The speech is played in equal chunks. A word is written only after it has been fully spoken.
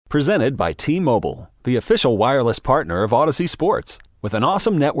Presented by T-Mobile, the official wireless partner of Odyssey Sports. With an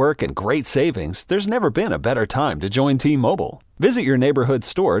awesome network and great savings, there's never been a better time to join T-Mobile. Visit your neighborhood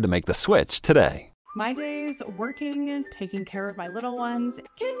store to make the switch today. My days working, taking care of my little ones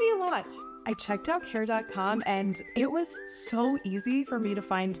can be a lot. I checked out Care.com and it was so easy for me to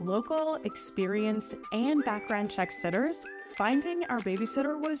find local, experienced, and background check sitters. Finding our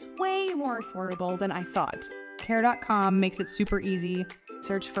babysitter was way more affordable than I thought. Care.com makes it super easy.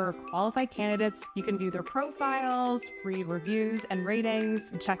 Search for qualified candidates. You can view their profiles, read reviews and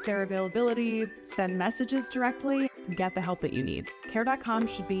ratings, check their availability, send messages directly, and get the help that you need. Care.com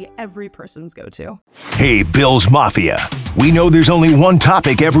should be every person's go-to. Hey, Bills Mafia. We know there's only one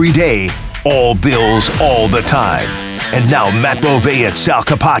topic every day. All Bills, all the time. And now Matt Bove and Sal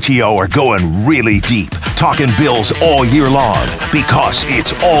Capaccio are going really deep, talking Bills all year long, because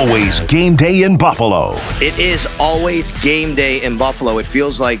it's always game day in Buffalo. It is always game day in Buffalo. It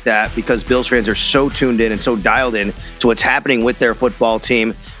feels like that because Bills fans are so tuned in and so dialed in to what's happening with their football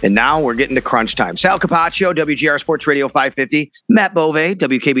team. And now we're getting to crunch time. Sal Capaccio, WGR Sports Radio 550. Matt Bove,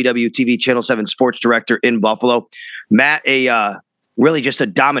 WKBW TV Channel 7 Sports Director in Buffalo. Matt, really just a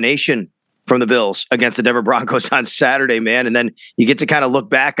domination from the Bills against the Denver Broncos on Saturday, man. And then you get to kind of look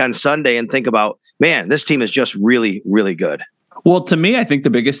back on Sunday and think about, man, this team is just really, really good. Well, to me, I think the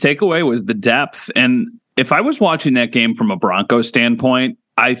biggest takeaway was the depth. And if I was watching that game from a Broncos standpoint,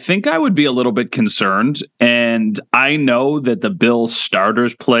 I think I would be a little bit concerned. And I know that the Bills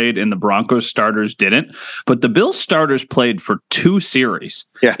starters played and the Broncos starters didn't, but the Bills starters played for 2 series.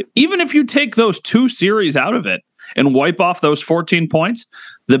 Yeah. Even if you take those 2 series out of it and wipe off those 14 points,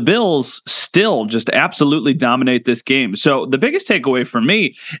 the Bills still just absolutely dominate this game. So the biggest takeaway for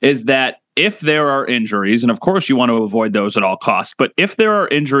me is that if there are injuries, and of course you want to avoid those at all costs, but if there are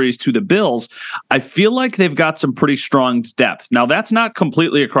injuries to the Bills, I feel like they've got some pretty strong depth. Now, that's not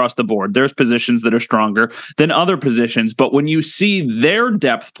completely across the board. There's positions that are stronger than other positions, but when you see their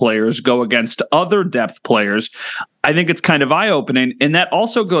depth players go against other depth players, I think it's kind of eye-opening. And that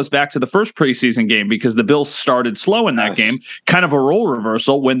also goes back to the first preseason game because the Bills started slow in that game, kind of a role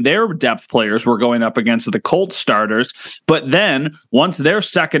reversal when their depth players were going up against the Colts starters. But then once their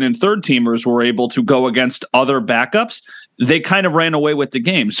second and third teamers were able to go against other backups, they kind of ran away with the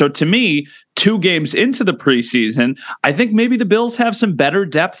game. So to me, 2 games into the preseason, I think maybe the Bills have some better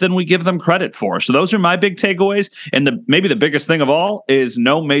depth than we give them credit for. So those are my big takeaways. And maybe the biggest thing of all is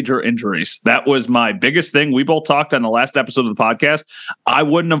no major injuries. That was my biggest thing. We both talked on the last episode of the podcast. I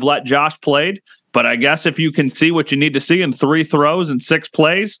wouldn't have let Josh played, but I guess if you can see what you need to see in 3 throws and 6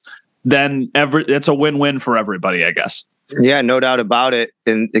 plays, then it's a win-win for everybody, I guess. Yeah, no doubt about it.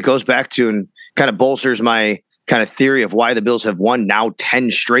 And it goes back to and kind of bolsters my kind of theory of why the Bills have won now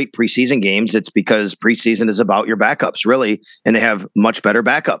 10 straight preseason games. It's because preseason is about your backups, really, and they have much better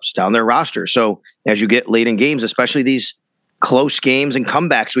backups down their roster. So as you get late in games, especially these close games and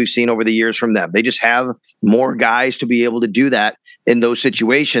comebacks we've seen over the years from them, they just have more guys to be able to do that in those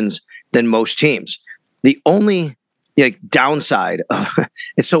situations than most teams. The only downside of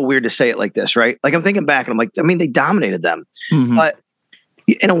it's so weird to say it like this, right? Like I'm thinking back and I'm like, I mean, they dominated them, but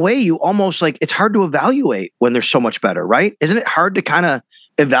in a way you almost it's hard to evaluate when they're so much better, right? Isn't it hard to kind of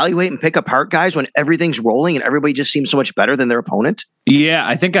evaluate and pick apart guys when everything's rolling and everybody just seems so much better than their opponent? Yeah,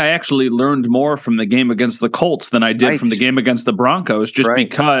 I think I actually learned more from the game against the Colts than I did from the game against the Broncos, just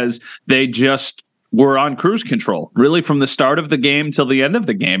because they just were on cruise control, really from the start of the game till the end of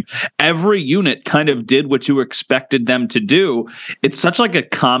the game. Every unit kind of did what you expected them to do. It's such like a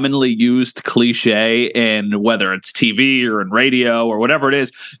commonly used cliche, and whether it's TV or in radio or whatever it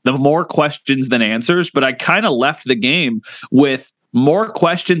is, the more questions than answers. But I kind of left the game with more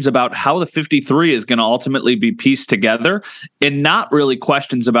questions about how the 53 is going to ultimately be pieced together and not really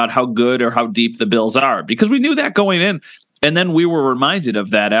questions about how good or how deep the Bills are, because we knew that going in. And then we were reminded of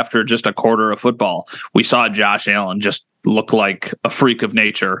that after just a quarter of football. We saw Josh Allen just look like a freak of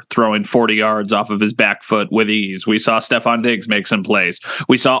nature, throwing 40 yards off of his back foot with ease. We saw Stephon Diggs make some plays.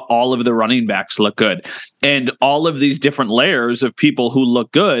 We saw all of the running backs look good. And all of these different layers of people who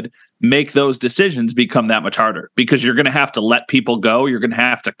look good make those decisions become that much harder, because you're going to have to let people go. You're going to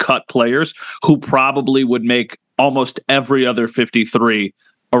have to cut players who probably would make almost every other 53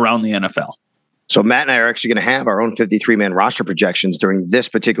 around the NFL. So Matt and I are actually going to have our own 53-man roster projections during this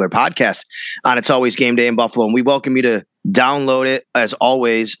particular podcast on It's Always Game Day in Buffalo. And we welcome you to Download it. As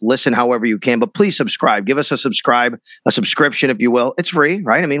always, listen however you can, but please subscribe. Give us a subscription, if you will. It's free,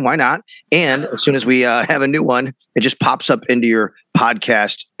 right? I mean, why not? And as soon as we have a new one, it just pops up into your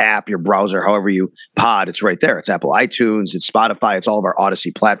podcast app, your browser, however you pod. It's right there. It's Apple iTunes, it's Spotify, it's all of our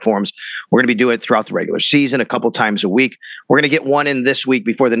Odyssey platforms. We're going to be doing it throughout the regular season, a couple times a week. We're going to get one in this week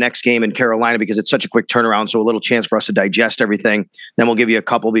before the next game in Carolina because it's such a quick turnaround. So a little chance for us to digest everything. Then we'll give you a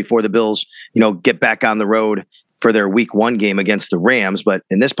couple before the Bills, get back on the road for their week 1 game against the Rams. But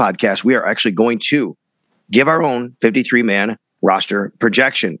in this podcast, we are actually going to give our own 53-man roster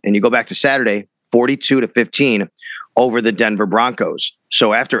projection. And you go back to Saturday, 42-15 over the Denver Broncos.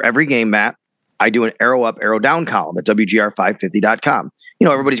 So after every game, Matt, I do an arrow up, arrow down column at WGR550.com.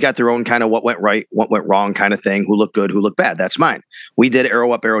 Everybody's got their own kind of what went right, what went wrong kind of thing, who looked good, who looked bad. That's mine. We did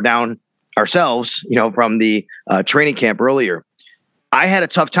arrow up, arrow down ourselves, from the training camp earlier. I had a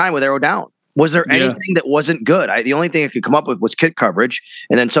tough time with arrow down. Was there anything that wasn't good? The only thing I could come up with was kick coverage.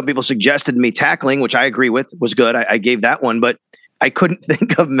 And then some people suggested me tackling, which I agree with was good. I gave that one, but I couldn't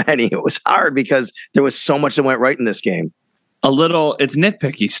think of many. It was hard because there was so much that went right in this game. It's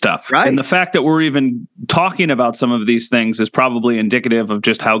nitpicky stuff. Right. And the fact that we're even talking about some of these things is probably indicative of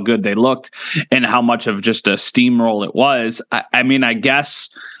just how good they looked and how much of just a steamroll it was. I guess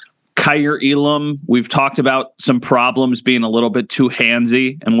Kaiir Elam, we've talked about some problems being a little bit too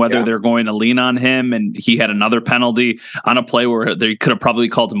handsy and whether they're going to lean on him. And he had another penalty on a play where they could have probably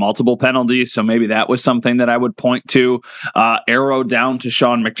called multiple penalties. So maybe that was something that I would point to. Arrow down to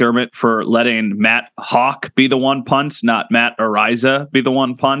Sean McDermott for letting Matt Hawk be the one punt, not Matt Araiza be the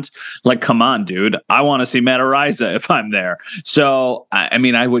one punt. Like, come on, dude. I want to see Matt Araiza if I'm there. So,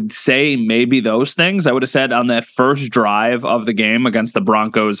 I would say maybe those things. I would have said on that first drive of the game against the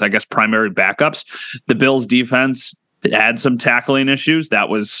Broncos, I guess, primary backups, the Bills defense had some tackling issues. That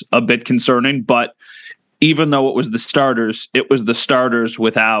was a bit concerning, but even though it was the starters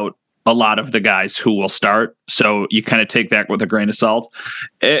without a lot of the guys who will start. So you kind of take that with a grain of salt.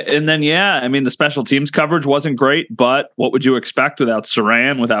 And then, the special teams coverage wasn't great, but what would you expect without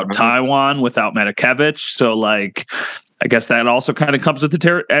Saran, without Taiwan, without Matakevich? So I guess that also kind of comes with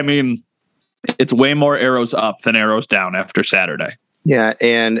the it's way more arrows up than arrows down after Saturday. Yeah,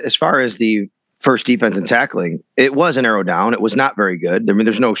 and as far as the first defense and tackling, it was an arrow down. It was not very good.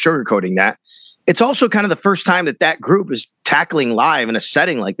 There's no sugarcoating that. It's also kind of the first time that group is tackling live in a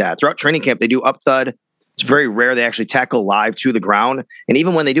setting like that. Throughout training camp, they do up thud. It's very rare they actually tackle live to the ground. And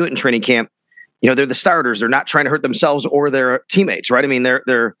even when they do it in training camp, they're the starters. They're not trying to hurt themselves or their teammates, right?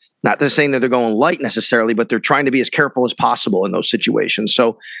 They're not saying that they're going light necessarily, but they're trying to be as careful as possible in those situations.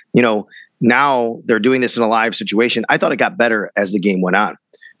 So, now they're doing this in a live situation. I thought it got better as the game went on.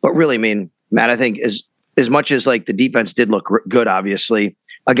 But really, Matt, I think as much as the defense did look good, obviously,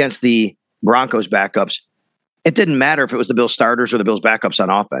 against the Broncos backups, it didn't matter if it was the Bills starters or the Bills backups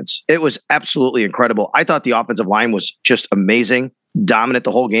on offense. It was absolutely incredible. I thought the offensive line was just amazing, dominant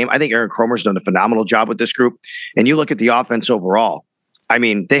the whole game. I think Aaron Kromer's done a phenomenal job with this group. And you look at the offense overall,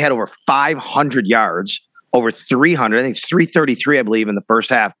 they had over 500 yards, over 300, I think it's 333, I believe, in the first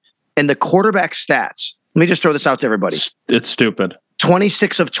half. And the quarterback stats, let me just throw this out to everybody. It's stupid.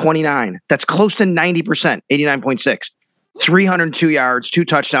 26 of 29. That's close to 90%, 89.6. 302 yards, 2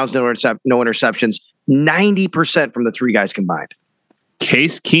 touchdowns, no interceptions, 90% from the 3 guys combined.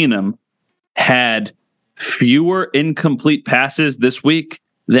 Case Keenum had fewer incomplete passes this week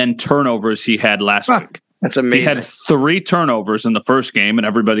than turnovers he had last week. That's amazing. He had 3 turnovers in the first game, and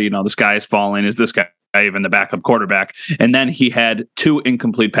everybody, the sky is falling. Is this guy even the backup quarterback? And then he had 2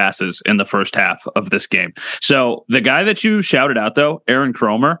 incomplete passes in the first half of this game. So the guy that you shouted out, though, Aaron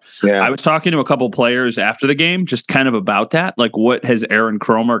Kromer, I was talking to a couple players after the game, just kind of about that. What has Aaron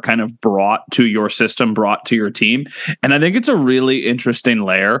Kromer kind of brought to your system, brought to your team? And I think it's a really interesting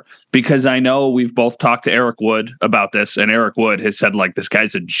layer because I know we've both talked to Eric Wood about this, and Eric Wood has said, this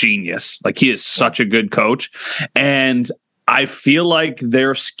guy's a genius. He is such a good coach. And I feel like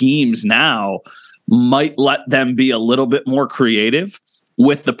their schemes now might let them be a little bit more creative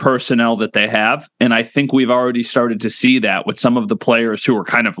with the personnel that they have. And I think we've already started to see that with some of the players who were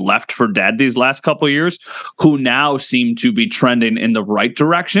kind of left for dead these last couple of years, who now seem to be trending in the right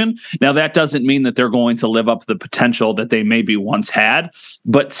direction. Now, that doesn't mean that they're going to live up to the potential that they maybe once had,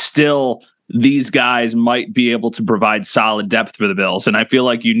 but still these guys might be able to provide solid depth for the Bills. And I feel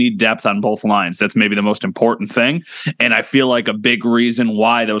like you need depth on both lines. That's maybe the most important thing. And I feel like a big reason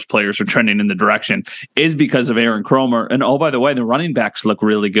why those players are trending in the direction is because of Aaron Kromer. And oh, by the way, the running backs look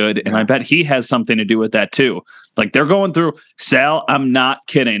really good. And I bet he has something to do with that too. Like they're going through, Sal, I'm not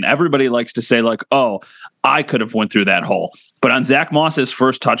kidding. Everybody likes to say like, oh, I could have went through that hole. But on Zach Moss's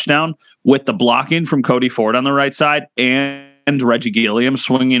first touchdown with the blocking from Cody Ford on the right side and Reggie Gilliam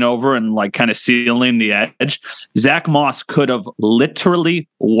swinging over and like kind of sealing the edge, Zach Moss could have literally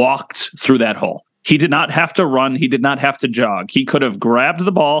walked through that hole. He did not have to run. He did not have to jog. He could have grabbed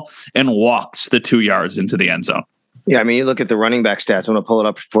the ball and walked the 2 yards into the end zone. Yeah, I mean, you look at the running back stats. I'm going to pull it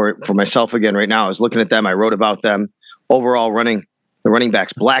up for myself again right now. I was looking at them. I wrote about them. Overall the running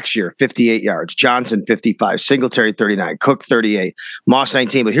backs, Blackshear, 58 yards, Johnson, 55, Singletary, 39, Cook, 38, Moss,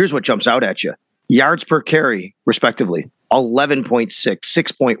 19. But here's what jumps out at you. Yards per carry, respectively, 11.6,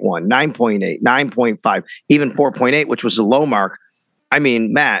 6.1, 9.8, 9.5, even 4.8, which was the low mark. I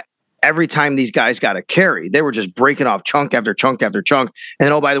mean, Matt, every time these guys got a carry, they were just breaking off chunk after chunk after chunk. And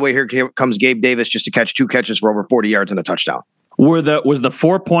then, oh, by the way, here comes Gabe Davis just to catch 2 catches for over 40 yards and a touchdown. Was the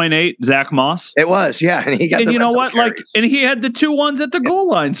 4.8 Zach Moss? It was, yeah. And he got and you know what? Like, and he had the 2 ones at the goal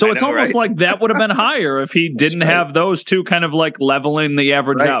line. So it's almost like that would have been higher if he didn't have those two kind of like leveling the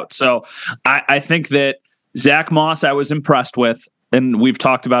average out. So I think that Zach Moss, I was impressed with. And we've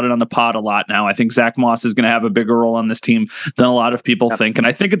talked about it on the pod a lot now. I think Zach Moss is going to have a bigger role on this team than a lot of people think. And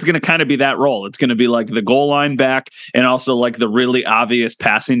I think it's going to kind of be that role. It's going to be like the goal line back and also like the really obvious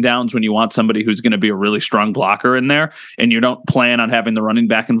passing downs when you want somebody who's going to be a really strong blocker in there and you don't plan on having the running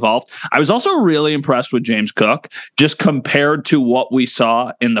back involved. I was also really impressed with James Cook just compared to what we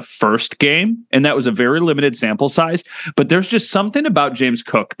saw in the first game. And that was a very limited sample size. But there's just something about James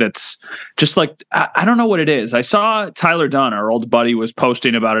Cook that's just like, I don't know what it is. I saw Tyler Dunn, our old buddy, was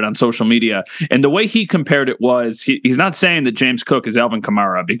posting about it on social media, and the way he compared it was he's not saying that James Cook is Alvin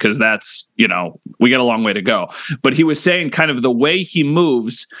Kamara because that's, we got a long way to go, but he was saying kind of the way he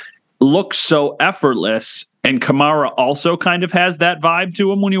moves looks so effortless, and Kamara also kind of has that vibe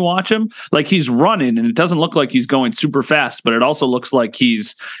to him when you watch him. Like he's running and it doesn't look like he's going super fast, but it also looks like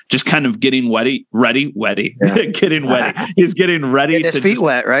he's just kind of getting ready. Yeah. Getting wetty. He's getting ready. Getting his feet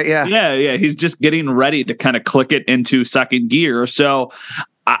wet, right? Yeah. Yeah. He's just getting ready to kind of click it into second gear. So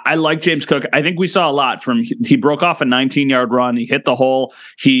I like James Cook. I think we saw a lot from, he broke off a 19-yard run. He hit the hole.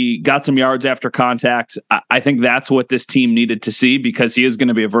 He got some yards after contact. I think that's what this team needed to see because he is going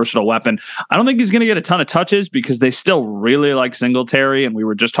to be a versatile weapon. I don't think he's going to get a ton of touches because they still really like Singletary, and we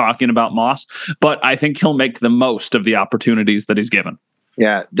were just talking about Moss, but I think he'll make the most of the opportunities that he's given.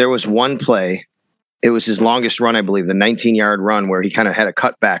 Yeah, there was one play. It was his longest run, I believe, the 19-yard run where he kind of had a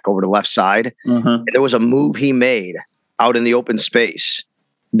cutback over the left side. Mm-hmm. There was a move he made out in the open space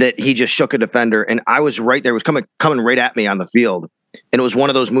that he just shook a defender, and I was right there. It was coming right at me on the field, and it was one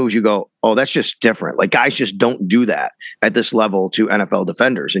of those moves you go, oh, that's just different. Like guys just don't do that at this level to NFL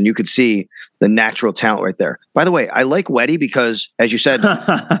defenders, and you could see the natural talent right there. By the way, I like Wetty because, as you said,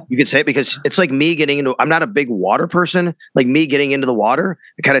 you could say it because it's like me getting into. I'm not a big water person. Like me getting into the water,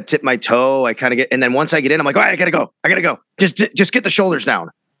 I kind of tip my toe. I kind of get, and then once I get in, I'm like, all right, I gotta go. Just get the shoulders down.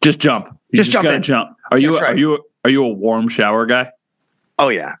 Just jump. Just jump in. Jump. Are you a warm shower guy? Oh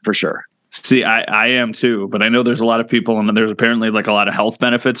yeah, for sure. See, I am too, but I know there's a lot of people, and there's apparently like a lot of health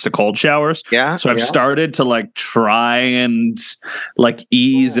benefits to cold showers. Yeah. So I've started to like try and like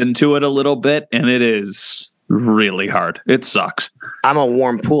ease into it a little bit, and it is really hard. It sucks. I'm a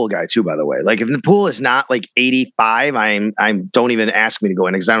warm pool guy too, by the way. Like if the pool is not like 85, I don't even ask me to go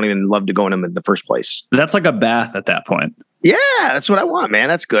in because I don't even love to go in them in the first place. That's like a bath at that point. Yeah, that's what I want, man.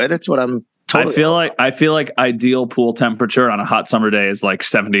 That's good. That's what I'm. Totally. I feel like ideal pool temperature on a hot summer day is like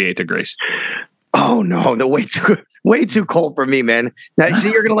 78 degrees. Oh no, the way too cold for me, man. Now,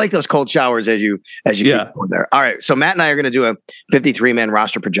 see, you're gonna like those cold showers as you keep going there. All right, so Matt and I are gonna do a 53-man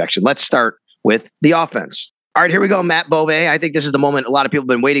roster projection. Let's start with the offense. All right, here we go, Matt Bove. I think this is the moment a lot of people have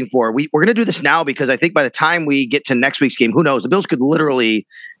been waiting for. We're gonna do this now because I think by the time we get to next week's game, who knows? The Bills could literally,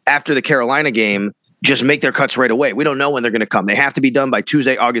 after the Carolina game, just make their cuts right away. We don't know when they're going to come. They have to be done by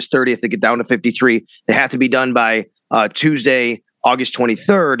Tuesday, August 30th to get down to 53. They have to be done by Tuesday, August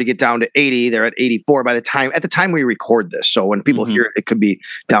 23rd to get down to 80. They're at 84 at the time we record this. So when people hear it could be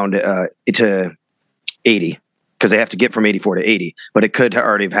down to 80 because they have to get from 84 to 80, but it could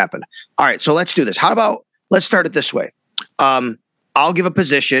already have happened. All right, so let's do this. Let's start it this way. I'll give a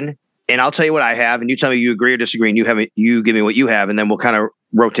position and I'll tell you what I have, and you tell me you agree or disagree, and you give me what you have, and then we'll kind of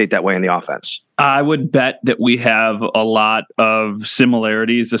rotate that way in the offense. I would bet that we have a lot of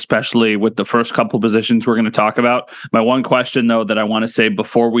similarities, especially with the first couple positions we're going to talk about. My one question, though, that I want to say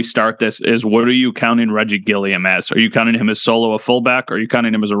before we start this is, what are you counting Reggie Gilliam as? Are you counting him as solo a fullback? Or are you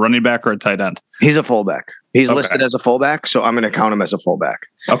counting him as a running back or a tight end? He's a fullback. He's listed as a fullback, so I'm going to count him as a fullback.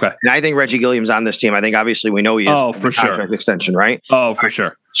 Okay. And I think Reggie Gilliam's on this team. I think obviously we know he is. Oh, for sure. Extension, right? Oh, for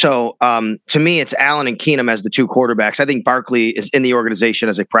sure. So to me, it's Allen and Keenum as the two quarterbacks. I think Barkley is in the organization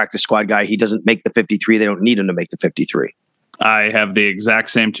as a practice squad guy. He doesn't make the 53. They don't need him to make the 53. I have the exact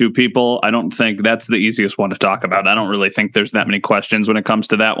same two people. I don't think that's the easiest one to talk about. I don't really think there's that many questions when it comes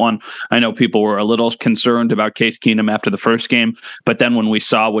to that one. I know people were a little concerned about Case Keenum after the first game, but then when we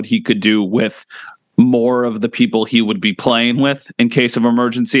saw what he could do with more of the people he would be playing with in case of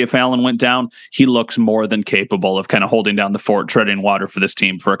emergency if Allen went down, he looks more than capable of kind of holding down the fort, treading water for this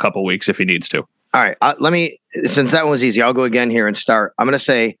team for a couple weeks if he needs to. All right. Since that one was easy, I'll go again here and start. I'm going to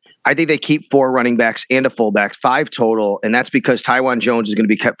say, I think they keep 4 running backs and a fullback, 5 total. And that's because Taiwan Jones is going to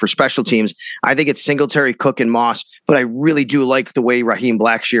be kept for special teams. I think it's Singletary, Cook, and Moss, but I really do like the way Raheem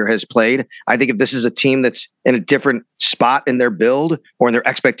Blackshear has played. I think if this is a team that's in a different spot in their build or in their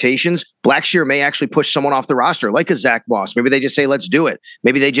expectations, Blackshear may actually push someone off the roster, like a Zach Moss. Maybe they just say, let's do it.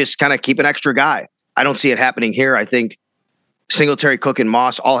 Maybe they just kind of keep an extra guy. I don't see it happening here. I think Singletary, Cook, and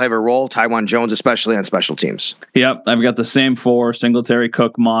Moss all have a role. Taiwan Jones, especially on special teams. Yep, I've got the same 4, Singletary,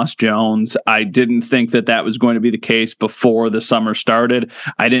 Cook, Moss, Jones. I didn't think that was going to be the case before the summer started.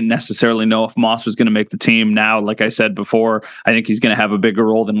 I didn't necessarily know if Moss was going to make the team. Now, like I said before, I think he's going to have a bigger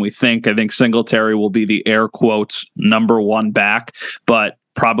role than we think. I think Singletary will be the air quotes number 1 back, but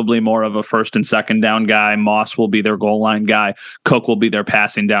probably more of a first and second down guy. Moss will be their goal line guy. Cook will be their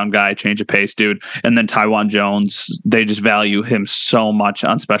passing down guy, change of pace dude. And then Taiwan Jones, they just value him so much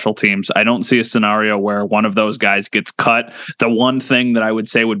on special teams. I don't see a scenario where one of those guys gets cut. The one thing that I would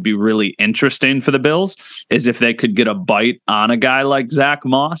say would be really interesting for the Bills is if they could get a bite on a guy like Zach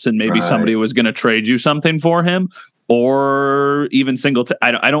Moss and maybe somebody was going to trade you something for him, or even Singletary.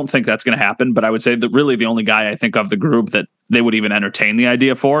 I don't think that's going to happen, but I would say that really the only guy I think of the group that they would even entertain the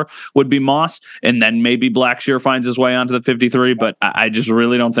idea for would be Moss, and then maybe Blackshear finds his way onto the 53, but I just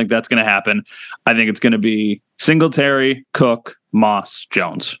really don't think that's going to happen. I think it's going to be Singletary, Cook, Moss,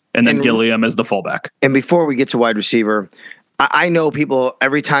 Jones, and then Gilliam as the fullback. And before we get to wide receiver, I know people,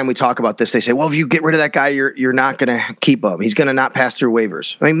 every time we talk about this, they say, well, if you get rid of that guy, you're not going to keep him. He's going to not pass through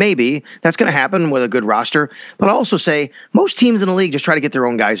waivers. I mean, maybe that's going to happen with a good roster. But I'll also say most teams in the league just try to get their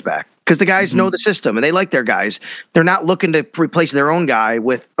own guys back because the guys know the system and they like their guys. They're not looking to replace their own guy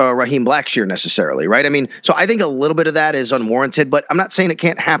with Raheem Blackshear necessarily, right? I mean, so I think a little bit of that is unwarranted, but I'm not saying it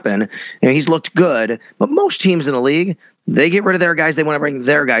can't happen. You know, he's looked good, but most teams in the league, they get rid of their guys. They want to bring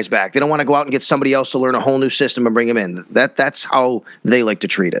their guys back. They don't want to go out and get somebody else to learn a whole new system and bring them in. That's how they like to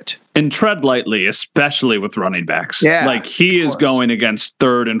treat it. And tread lightly, especially with running backs. Yeah, like he is going against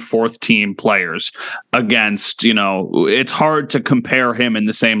 3rd and 4th team players against, it's hard to compare him in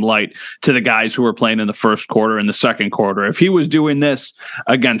the same light to the guys who were playing in the first quarter and the second quarter. If he was doing this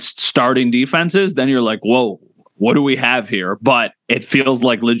against starting defenses, then you're like, whoa, what do we have here? But it feels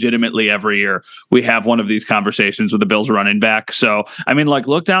like legitimately every year we have one of these conversations with the Bills running back. So, I mean, like,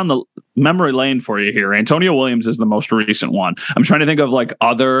 look down the memory lane for you here. Antonio Williams is the most recent one. I'm trying to think of like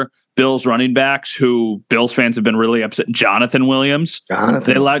other Bills running backs who Bills fans have been really upset. Jonathan Williams,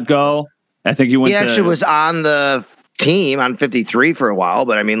 they let go. I think he actually was on the team on 53 for a while,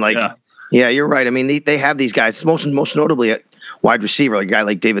 but I mean, like, yeah, you're right. I mean, they have these guys, most notably at wide receiver, like a guy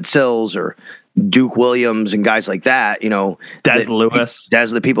like David Sills or Duke Williams and guys like that, Des Lewis. Des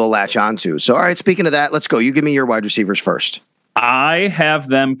the people latch onto. So, all right, speaking of that, let's go. You give me your wide receivers first. I have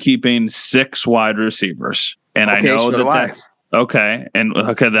them keeping 6 wide receivers. And I know that's okay. And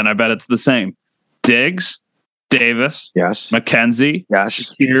okay, then I bet it's the same. Diggs, Davis, yes. McKenzie,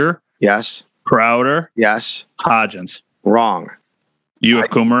 yes. Shakir, yes. Crowder, yes. Hodgins. Wrong. You have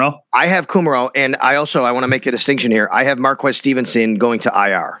Kumaro? I have Kumaro, and I want to make a distinction here. I have Marquez Stevenson going to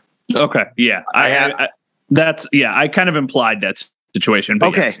IR. Okay, yeah. I kind of implied that situation. But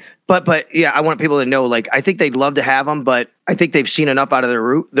okay, yes. but yeah, I want people to know, like, I think they'd love to have him, but I think they've seen enough out of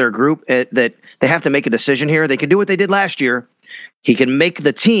their group that they have to make a decision here. They can do what they did last year. He can make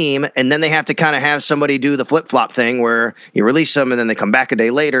the team, and then they have to kind of have somebody do the flip-flop thing where you release them and then they come back a day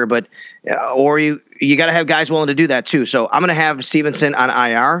later. But or you got to have guys willing to do that too. So I'm going to have Stevenson on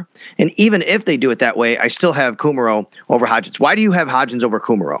IR, and even if they do it that way, I still have Kumaro over Hodgins. Why do you have Hodgins over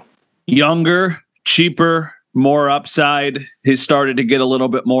Kumaro? Younger, cheaper, more upside. He's started to get a little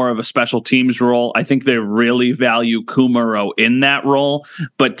bit more of a special teams role. I think they really value Kumaro in that role.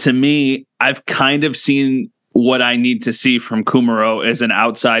 But to me, I've kind of seen what I need to see from Kumaro is an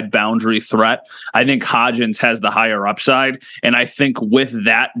outside boundary threat. I think Hodgins has the higher upside. And I think with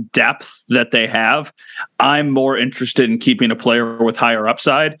that depth that they have, I'm more interested in keeping a player with higher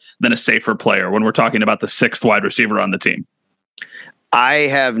upside than a safer player when we're talking about the 6th wide receiver on the team. I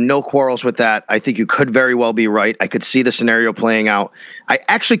have no quarrels with that. I think you could very well be right. I could see the scenario playing out. I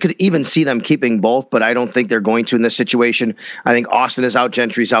actually could even see them keeping both, but I don't think they're going to in this situation. I think Austin is out,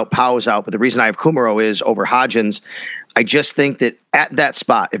 Gentry's out, Powell is out. But the reason I have Kumaro is over Hodgins. I just think that at that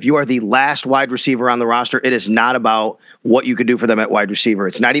spot, if you are the last wide receiver on the roster, it is not about what you could do for them at wide receiver.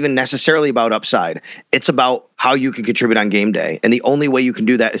 It's not even necessarily about upside. It's about how you can contribute on game day. And the only way you can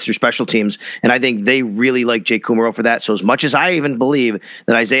do that is through special teams. And I think they really like Jake Kumaro for that. So as much as I even believe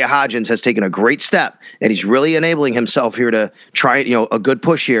that Isaiah Hodgins has taken a great step and he's really enabling himself here to try, a good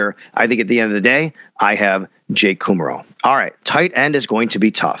push here, I think at the end of the day, I have Jake Kumaro. All right, tight end is going to be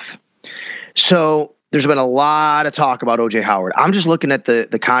tough. So there's been a lot of talk about O.J. Howard. I'm just looking at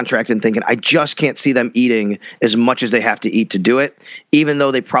the contract and thinking, I just can't see them eating as much as they have to eat to do it, even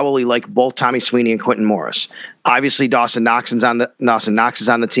though they probably like both Tommy Sweeney and Quentin Morris. Obviously, Dawson Knox is on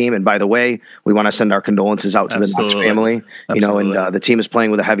the team. And by the way, we want to send our condolences out to the Knox family. Absolutely. And the team is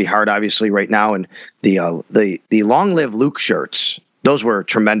playing with a heavy heart, obviously, right now. And the Long Live Luke shirts, those were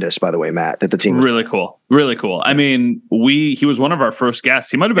tremendous, by the way, Matt, that the team was really cool. Really cool. I mean, he was one of our first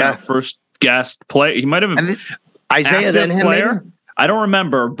guests. He might have been our first guest play. He might have been Isaiah than him, player. maybe? I don't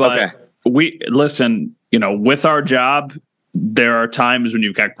remember, but we listen, with our job, there are times when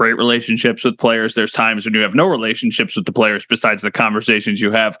you've got great relationships with players. There's times when you have no relationships with the players besides the conversations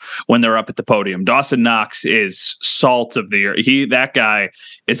you have when they're up at the podium. Dawson Knox is salt of the earth. That guy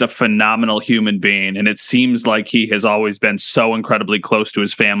is a phenomenal human being. And it seems like he has always been so incredibly close to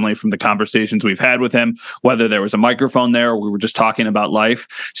his family from the conversations we've had with him, whether there was a microphone there, or we were just talking about life.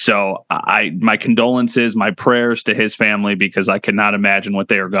 So my condolences, my prayers to his family, because I cannot imagine what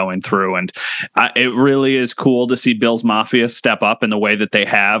they are going through. And it really is cool to see Bills Mafia step up in the way that they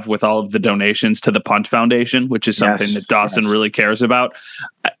have with all of the donations to the Punt Foundation, which is something that Dawson really cares about.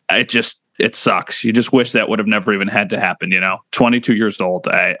 It sucks. You just wish that would have never even had to happen. 22 years old.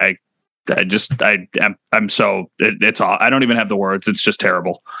 I'm so it's all, I don't even have the words. It's just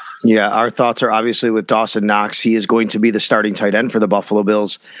terrible. Yeah. Our thoughts are obviously with Dawson Knox. He is going to be the starting tight end for the Buffalo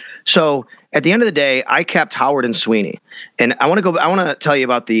Bills. So at the end of the day, I kept Howard and Sweeney, and I want to tell you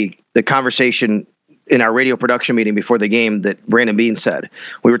about the conversation in our radio production meeting before the game that Brandon Beane said.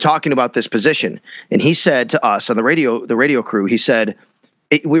 We were talking about this position, and he said to us on the radio crew, he said,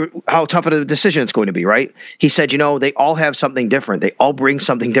 how tough of a decision it's going to be, right? He said, they all have something different. They all bring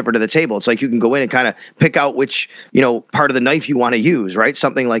something different to the table. It's like you can go in and kind of pick out which, part of the knife you want to use, right?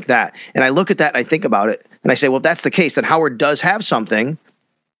 Something like that. And I look at that and I think about it and I say, well, if that's the case, then Howard does have something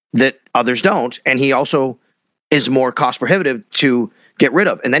that others don't. And he also is more cost prohibitive to get rid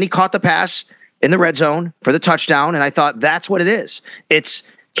of. And then he caught the pass in the red zone for the touchdown. And I thought that's what it is. It's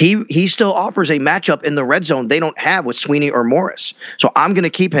he still offers a matchup in the red zone they don't have with Sweeney or Morris. So I'm going to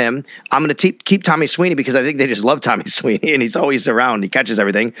keep him. I'm going to keep Tommy Sweeney because I think they just love Tommy Sweeney and he's always around. He catches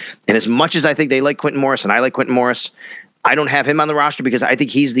everything. And as much as I think they like Quentin Morris and I like Quentin Morris, I don't have him on the roster because I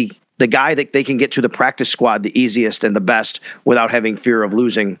think he's the guy that they can get to the practice squad the easiest and the best without having fear of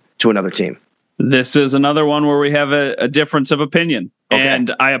losing to another team. This is another one where we have a difference of opinion. Okay.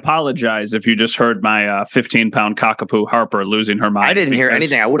 And I apologize if you just heard my 15-pound cockapoo Harper losing her mind. I didn't hear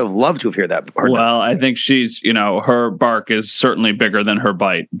anything. I would have loved to have heard that. I think she's, her bark is certainly bigger than her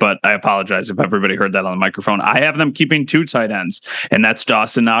bite, but I apologize if everybody heard that on the microphone. I have them keeping 2 tight ends, and that's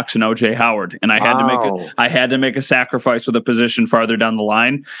Dawson Knox and O.J. Howard. And I had to make a sacrifice with a position farther down the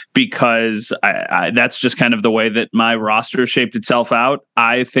line because that's just kind of the way that my roster shaped itself out.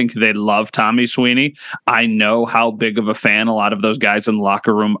 I think they love Tommy Sweeney. I know how big of a fan a lot of those guys in the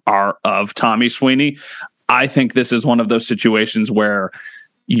locker room are of Tommy Sweeney. I think this is one of those situations where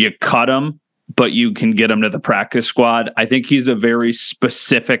you cut him, but you can get him to the practice squad. I think he's a very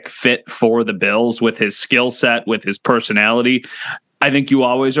specific fit for the Bills with his skill set, with his personality. I think you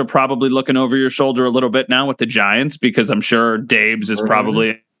always are probably looking over your shoulder a little bit now with the Giants because I'm sure Dabes is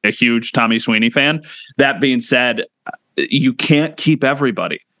probably a huge Tommy Sweeney fan. That being said, you can't keep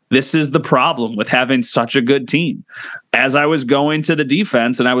everybody. This is the problem with having such a good team. As I was going to the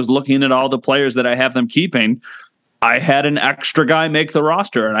defense and I was looking at all the players that I have them keeping, I had an extra guy make the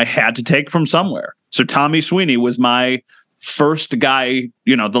roster and I had to take from somewhere. So Tommy Sweeney was my first guy,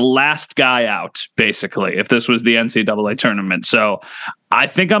 the last guy out, basically, if this was the NCAA tournament. So I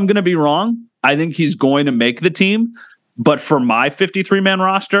think I'm going to be wrong. I think he's going to make the team. But for my 53-man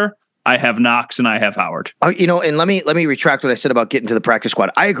roster, I have Knox, and I have Howard. And let me retract what I said about getting to the practice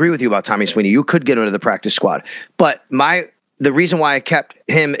squad. I agree with you about Tommy Sweeney. You could get him to the practice squad, but the reason why I kept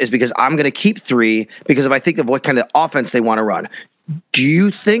him is because I'm going to keep 3 because if I think of what kind of offense they want to run. Do you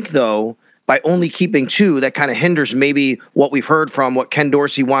think though, by only keeping 2, that kind of hinders maybe what we've heard from what Ken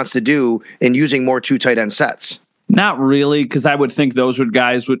Dorsey wants to do in using more 2 tight end sets? Not really, because I would think those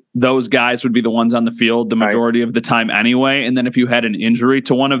guys would be the ones on the field the majority of the time anyway. And then if you had an injury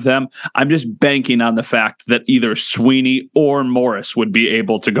to one of them, I'm just banking on the fact that either Sweeney or Morris would be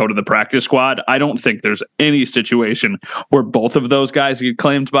able to go to the practice squad. I don't think there's any situation where both of those guys get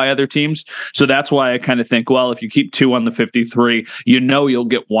claimed by other teams. So that's why I kind of think, well, if you keep 2 on the 53, you'll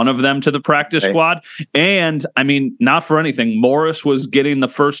get one of them to the practice squad. And I mean, not for anything, Morris was getting the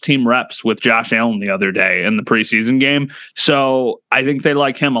first team reps with Josh Allen the other day in the preseason game. So I think they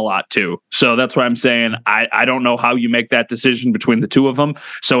like him a lot too. So that's why I'm saying I don't know how you make that decision between the 2 of them.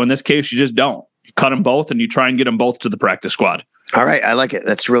 So in this case, you just don't. You cut them both and you try and get them both to the practice squad. All right. I like it.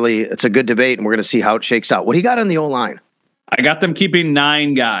 It's a good debate and we're going to see how it shakes out. What do you got on the O-line? I got them keeping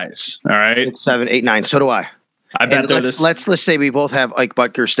 9 guys. All right. 6, 7, 8, 9. So do I. I bet let's say we both have Ike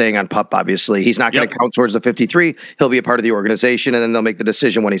Butker staying on PUP, obviously. He's not going to count towards the 53. He'll be a part of the organization and then they'll make the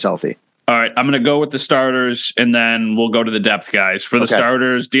decision when he's healthy. All right, I'm going to go with the starters, and then we'll go to the depth guys. For the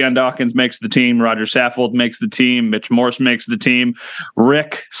starters, Deion Dawkins makes the team. Roger Saffold makes the team. Mitch Morse makes the team.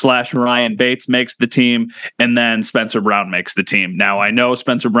 Rick/Ryan Bates makes the team. And then Spencer Brown makes the team. Now, I know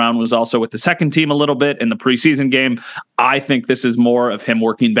Spencer Brown was also with the second team a little bit in the preseason game. I think this is more of him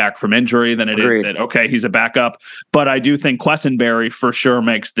working back from injury than it is that, okay, he's a backup. But I do think Quessenberry for sure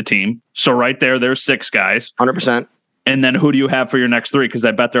makes the team. So right there's 6 guys. 100%. And then who do you have for your next 3? Because I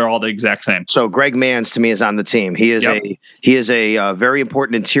bet they're all the exact same. So Greg Manns to me is on the team. He is a very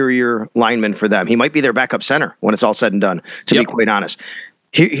important interior lineman for them. He might be their backup center when it's all said and done, to be quite honest.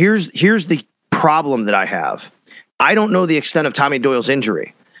 Here's the problem that I have. I don't know the extent of Tommy Doyle's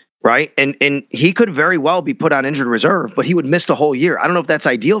injury, right? And he could very well be put on injured reserve, but he would miss the whole year. I don't know if that's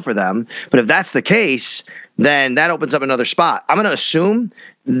ideal for them, but if that's the case, then that opens up another spot. I'm going to assume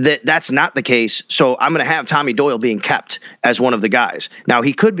that that's not the case. So I'm going to have Tommy Doyle being kept as one of the guys. Now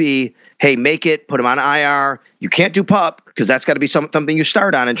he could be, hey, make it, put him on IR. You can't do PUP because that's got to be something you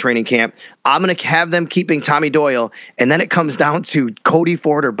start on in training camp. I'm going to have them keeping Tommy Doyle. And then it comes down to Cody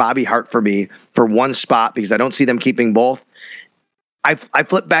Ford or Bobby Hart for me for one spot because I don't see them keeping both. I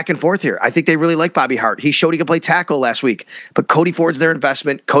flip back and forth here. I think they really like Bobby Hart. He showed he could play tackle last week, but Cody Ford's their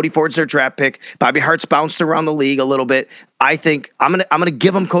investment. Cody Ford's their draft pick. Bobby Hart's bounced around the league a little bit. I think I'm gonna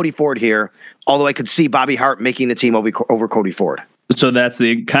give him Cody Ford here, although I could see Bobby Hart making the team over Cody Ford. So that's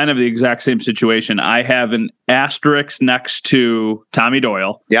the kind of the exact same situation. I have an asterisk next to Tommy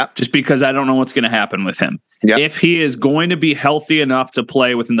Doyle. Yeah. Just because I don't know what's going to happen with him. Yep. If he is going to be healthy enough to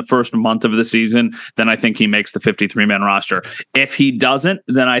play within the first month of the season, then I think he makes the 53-man roster. If he doesn't,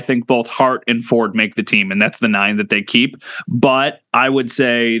 then I think both Hart and Ford make the team, and that's the 9 that they keep. But I would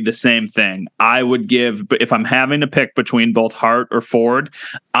say the same thing. I would give, if I'm having to pick between both Hart or Ford,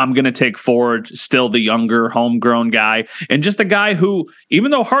 I'm going to take Ford, still the younger, homegrown guy, and just a guy who, even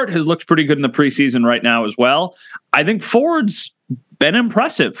though Hart has looked pretty good in the preseason right now as well, I think Ford's been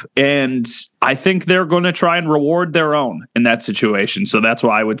impressive, and I think they're going to try and reward their own in that situation. So that's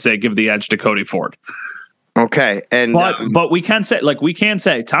why I would say give the edge to Cody Ford. Okay, and but we can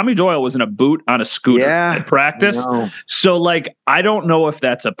say Tommy Doyle was in a boot on a scooter at practice. So I don't know if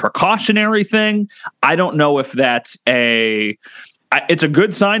that's a precautionary thing. I don't know if that's it's a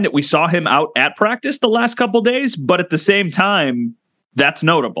good sign that we saw him out at practice the last couple of days, but at the same time, that's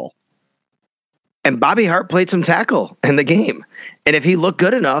notable. And Bobby Hart played some tackle in the game. And if he looked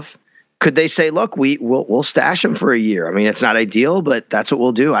good enough, could they say, look, we'll stash him for a year? I mean, it's not ideal, but that's what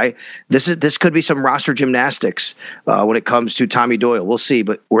we'll do. This could be some roster gymnastics when it comes to Tommy Doyle. We'll see,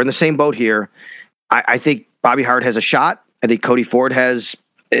 but we're in the same boat here. I think Bobby Hart has a shot. I think Cody Ford has,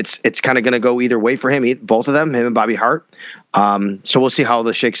 it's kind of going to go either way for him, both of them, him and Bobby Hart. So we'll see how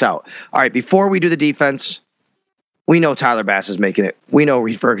this shakes out. All right, before we do the defense, we know Tyler Bass is making it. We know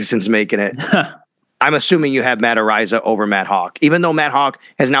Reed Ferguson's making it. I'm assuming you have Matt Araiza over Matt Hawk, even though Matt Hawk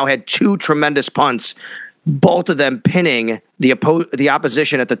has now had 2 tremendous punts, both of them pinning the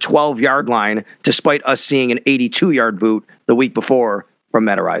opposition at the 12-yard line, despite us seeing an 82-yard boot the week before from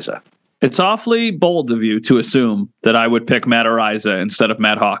Matt Araiza. It's awfully bold of you to assume that I would pick Matt Araiza instead of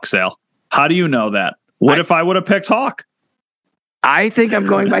Matt Hawk, Sal. How do you know that? What if I would have picked Hawk? I think I'm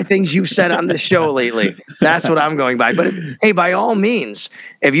going by things you've said on the show lately. That's what I'm going by. But hey, by all means,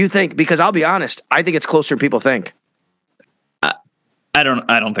 if you think, because I'll be honest, I think it's closer than people think. I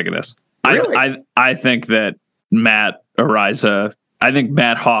don't think it is. Really? I think that Matt Araiza I think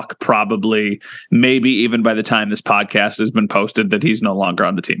Matt Hawk probably, maybe even by the time this podcast has been posted, that he's no longer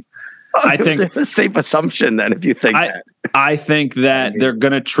on the team. I think it's a safe assumption then if you think that. I think that they're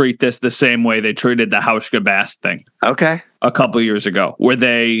going to treat this the same way they treated the Hauschka Bass thing. Okay. A couple years ago, where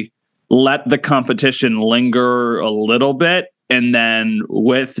they let the competition linger a little bit. And then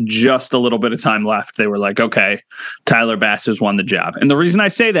with just a little bit of time left, they were like, okay, Tyler Bass has won the job. And the reason I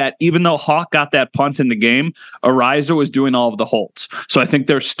say that, even though Hawk got that punt in the game, Ariza was doing all of the holds. So I think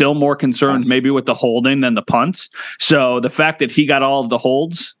they're still more concerned maybe with the holding than the punts. So the fact that he got all of the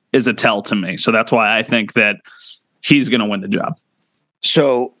holds is a tell to me. So that's why I think that he's going to win the job.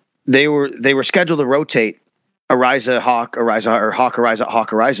 So they were scheduled to rotate Ariza, Hawk, Ariza, or Hawk, Ariza, Hawk,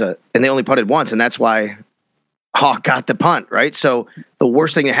 Ariza, and they only punted once, and that's why Hawk got the punt, right? So the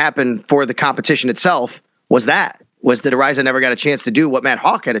worst thing that happened for the competition itself was that Ariza never got a chance to do what Matt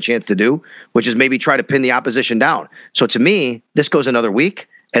Hawk had a chance to do, which is maybe try to pin the opposition down. So to me, this goes another week,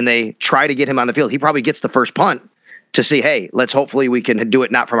 and they try to get him on the field. He probably gets the first punt to see, hey, hopefully we can do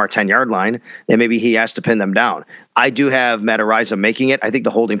it not from our 10-yard line, and maybe he has to pin them down. I do have Matt Ariza making it. I think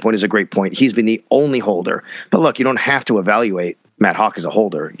the holding point is a great point. He's been the only holder. But look, you don't have to evaluate Matt Hawk as a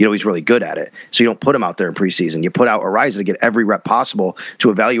holder. You know, he's really good at it. So you don't put him out there in preseason. You put out Ariza to get every rep possible to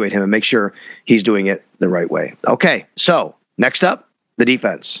evaluate him and make sure he's doing it the right way. Okay, so next up, the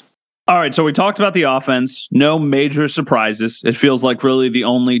defense. All right, so we talked about the offense. No major surprises. It feels like really the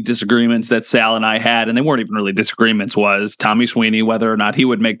only disagreements that Sal and I had, and they weren't even really disagreements, was Tommy Sweeney, whether or not he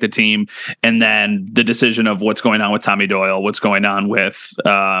would make the team, and then the decision of what's going on with Tommy Doyle, what's going on with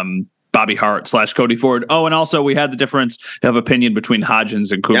Bobby Hart / Cody Ford. Oh, and also we had the difference of opinion between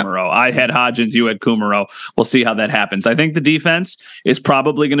Hodgins and Kumerow. Yep. I had Hodgins, you had Kumerow. We'll see how that happens. I think the defense is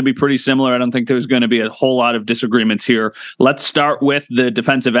probably going to be pretty similar. I don't think there's going to be a whole lot of disagreements here. Let's start with the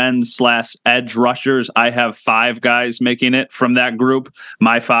defensive ends / edge rushers. I have 5 guys making it from that group.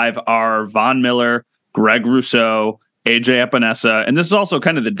 My 5 are Von Miller, Greg Rousseau, AJ Epinesa, and this is also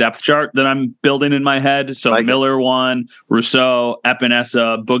kind of the depth chart that I'm building in my head. So Miller 1, Rousseau,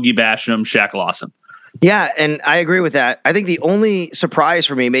 Epinesa, Boogie Basham, Shaq Lawson. Yeah, and I agree with that. I think the only surprise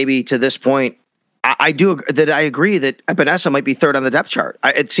for me, maybe to this point, I agree that Epinesa might be 3rd on the depth chart.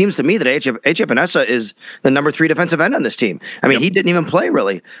 It seems to me that AJ Epinesa is the number 3 defensive end on this team. I mean, He didn't even play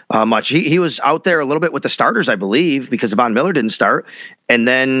really much. He was out there a little bit with the starters, I believe, because Von Miller didn't start, and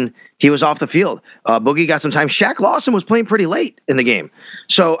then he was off the field. Boogie got some time. Shaq Lawson was playing pretty late in the game.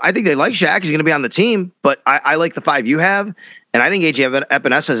 So I think they like Shaq. He's going to be on the team, but I like the 5 you have, and I think AJ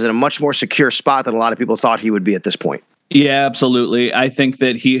Epinesa is in a much more secure spot than a lot of people thought he would be at this point. Yeah, absolutely. I think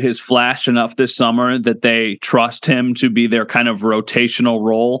that he has flashed enough this summer that they trust him to be their kind of rotational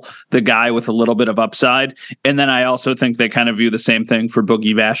role, the guy with a little bit of upside. And then I also think they kind of view the same thing for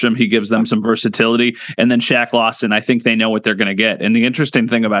Boogie Basham. He gives them some versatility. And then Shaq Lawson, I think they know what they're going to get. And the interesting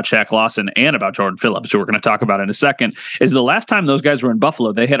thing about Shaq Lawson and about Jordan Phillips, who we're going to talk about in a second, is the last time those guys were in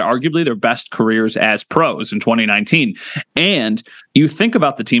Buffalo, they had arguably their best careers as pros in 2019. And you think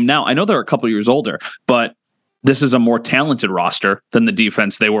about the team now, I know they're a couple years older, but this is a more talented roster than the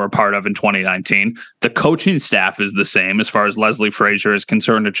defense they were a part of in 2019. The coaching staff is the same as far as Leslie Frazier is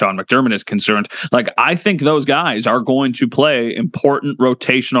concerned and Sean McDermott is concerned. Like, I think those guys are going to play important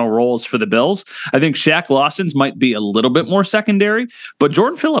rotational roles for the Bills. I think Shaq Lawson's might be a little bit more secondary, but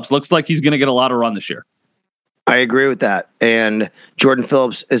Jordan Phillips looks like he's going to get a lot of run this year. I agree with that. And Jordan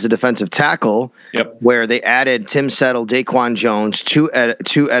Phillips is a defensive tackle where they added Tim Settle, Daquan Jones to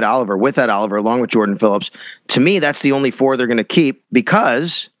Ed Oliver, with Ed Oliver, along with Jordan Phillips. To me, that's the only 4 they're going to keep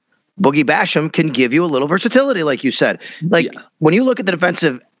because Boogie Basham can give you a little versatility, like you said. When you look at the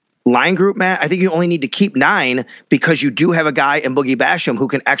defensive line group, Matt, I think you only need to keep 9 because you do have a guy in Boogie Basham who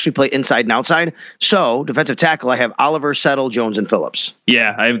can actually play inside and outside. So defensive tackle, I have Oliver, Settle, Jones, and Phillips.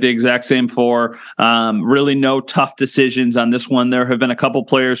 Yeah, I have the exact same 4. Really no tough decisions on this one. There have been a couple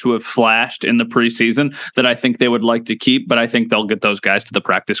players who have flashed in the preseason that I think they would like to keep, but I think they'll get those guys to the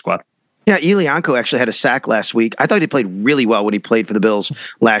practice squad. Yeah, Elianko actually had a sack last week. I thought he played really well when he played for the Bills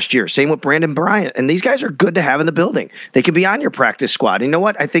last year. Same with Brandon Bryant. And these guys are good to have in the building. They could be on your practice squad. And you know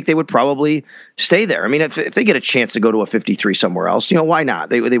what? I think they would probably stay there. I mean, if they get a chance to go to a 53 somewhere else, why not?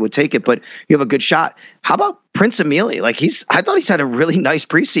 They would take it, but you have a good shot. How about Prince Emili? I thought he's had a really nice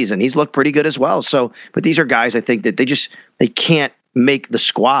preseason. He's looked pretty good as well. So, but these are guys I think that they can't make the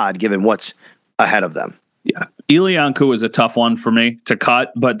squad given what's ahead of them. Yeah. Elianko is a tough one for me to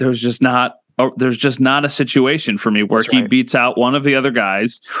cut, but there's just not a situation for me where he beats out one of the other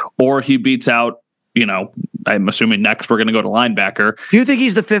guys, or he beats out, I'm assuming next we're going to go to linebacker. Do you think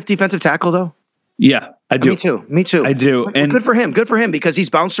he's the 5th defensive tackle though? Yeah, I do. Me too. I do. And And good for him because he's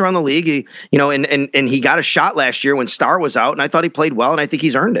bounced around the league. And he got a shot last year when Starr was out, and I thought he played well, and I think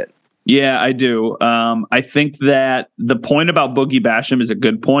he's earned it. yeah, I do. I think that the point about Boogie Basham is a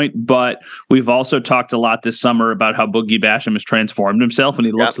good point, but we've also talked a lot this summer about how Boogie Basham has transformed himself, and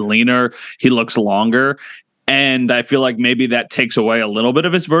he looks leaner, he looks longer. And I feel like maybe that takes away a little bit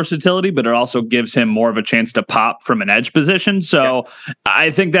of his versatility, but it also gives him more of a chance to pop from an edge position. So I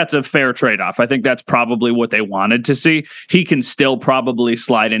think that's a fair trade-off. I think that's probably what they wanted to see. He can still probably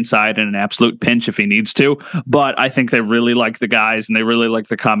slide inside in an absolute pinch if he needs to, but I think they really like the guys and they really like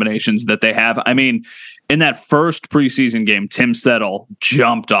the combinations that they have. I mean, in that first preseason game, Tim Settle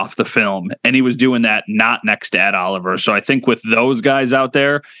jumped off the film, and he was doing that not next to Ed Oliver. So I think with those guys out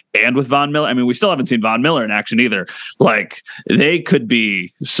there and with Von Miller, I mean, we still haven't seen Von Miller in action either. Like, they could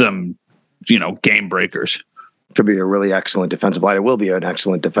be some, game breakers. Could be a really excellent defensive line. It will be an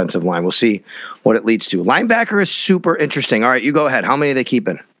excellent defensive line. We'll see what it leads to. Linebacker is super interesting. All right, you go ahead. How many are they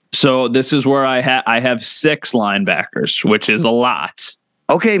keeping? So this is where I have 6 linebackers, which is a lot.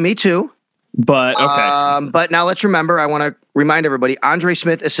 Okay, me too. But okay. But now let's remember, I want to remind everybody, Andre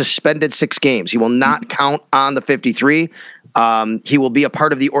Smith is suspended 6 games. He will not count on the 53. He will be a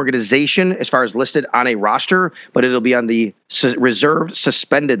part of the organization as far as listed on a roster, but it'll be on the reserved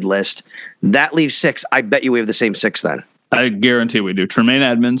suspended list. That leaves 6. I bet you we have the same 6 then. I guarantee we do. Tremaine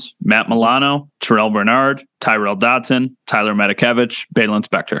Edmonds, Matt Milano, Terrell Bernard, Tyrell Dodson, Tyler Medikevich, Balin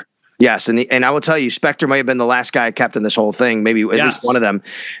Spector. Yes, and I will tell you, Spector might have been the last guy I kept in this whole thing, maybe at least one of them,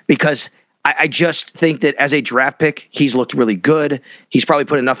 because I just think that as a draft pick, he's looked really good. He's probably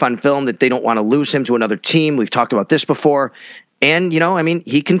put enough on film that they don't want to lose him to another team. We've talked about this before. And,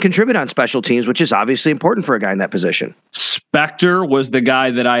 he can contribute on special teams, which is obviously important for a guy in that position. Spector was the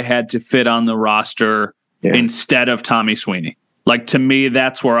guy that I had to fit on the roster instead of Tommy Sweeney. Like, to me,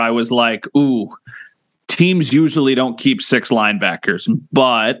 that's where I was like, ooh, teams usually don't keep 6 linebackers,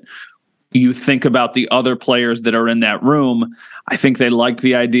 but you think about the other players that are in that room. I think they like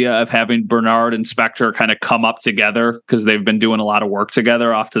the idea of having Bernard and Spector kind of come up together because they've been doing a lot of work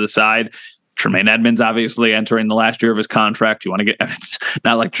together off to the side. Tremaine Edmonds obviously entering the last year of his contract. You want to get, it's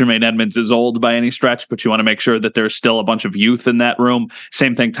not like Tremaine Edmonds is old by any stretch, but you want to make sure that there's still a bunch of youth in that room.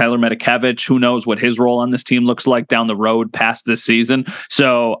 Same thing, Tyler Medikevich. Who knows what his role on this team looks like down the road past this season.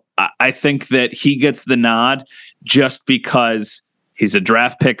 So I think that he gets the nod just because he's a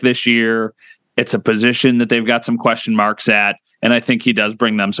draft pick this year. It's a position that they've got some question marks at, and I think he does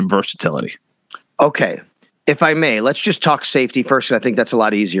bring them some versatility. Okay. If I may, let's just talk safety first. I think that's a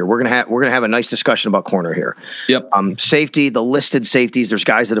lot easier. We're gonna have a nice discussion about corner here. Yep. Safety, the listed safeties. There's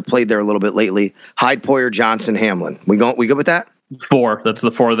guys that have played there a little bit lately. Hyde, Poyer, Johnson, Hamlin. We good with that? 4. That's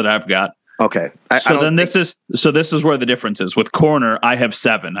the 4 that I've got. Okay. This is where the difference is. With corner, I have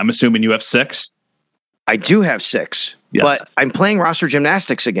 7. I'm assuming you have 6. I do have 6, yes. But I'm playing roster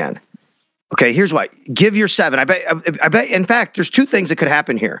gymnastics again. Okay, here's why. Give your 7. I bet. In fact, there's 2 things that could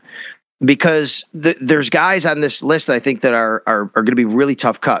happen here, because there's guys on this list that I think that are going to be really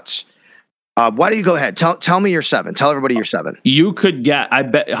tough cuts. Why don't you go ahead? Tell me your 7. Tell everybody your 7. You could get. I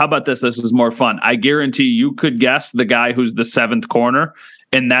bet. How about this? This is more fun. I guarantee you could guess the guy who's the 7th corner,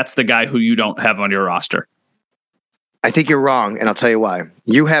 and that's the guy who you don't have on your roster. I think you're wrong, and I'll tell you why.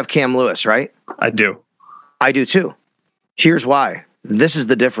 You have Cam Lewis, right? I do. I do too. Here's why. This is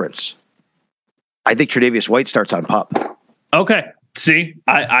the difference. I think Tre'Davious White starts on PUP. Okay. See,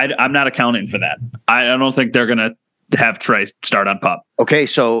 I'm not accounting for that. I don't think they're going to have Trey start on PUP. Okay,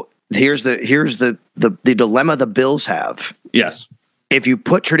 so here's the dilemma the Bills have. Yes. If you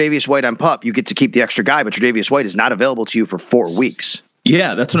put Tre'Davious White on PUP, you get to keep the extra guy, but Tre'Davious White is not available to you for 4 weeks.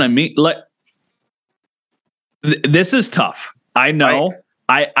 Yeah, that's what I mean. This is tough. I know.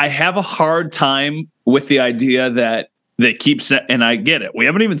 Right. I have a hard time with the idea that they keep and I get it. We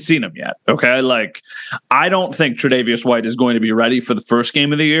haven't even seen him yet. Okay. I don't think Tre'Davious White is going to be ready for the first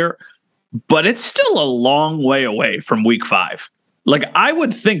game of the year, but it's still a long way away from week 5. I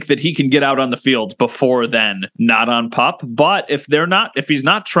would think that he can get out on the field before then, not on PUP. But if he's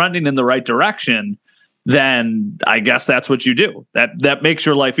not trending in the right direction, then I guess that's what you do. That makes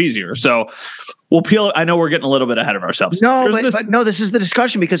your life easier. So we'll peel. I know we're getting a little bit ahead of ourselves. No, but no, this is the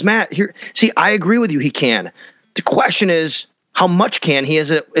discussion because Matt here. See, I agree with you. He can. The question is, how much can he?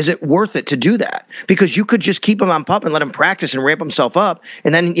 Is it worth it to do that? Because you could just keep him on PUP and let him practice and ramp himself up,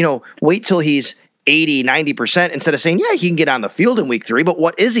 and then wait till he's 80, 90% instead of saying, yeah, he can get on the field in week 3. But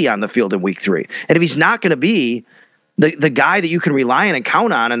what is he on the field in week 3? And if he's not going to be the guy that you can rely on and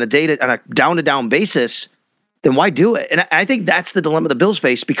count on a down to down basis, then why do it? And I think that's the dilemma the Bills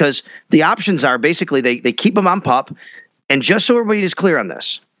face, because the options are basically they keep him on PUP. And just so everybody is clear on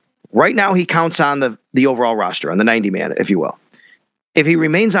this, Right now, he counts on the overall roster, on the 90-man, if you will. If he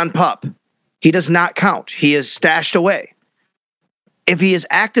remains on PUP, he does not count. He is stashed away. If he is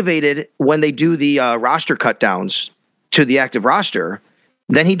activated when they do the roster cut downs to the active roster,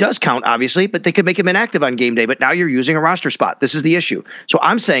 then he does count, obviously, but they could make him inactive on game day. But now you're using a roster spot. This is the issue. So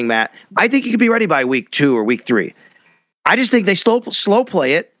I'm saying, Matt, I think he could be ready by week 2 or week 3. I just think they slow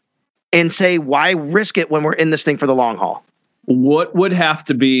play it and say, why risk it when we're in this thing for the long haul? What would have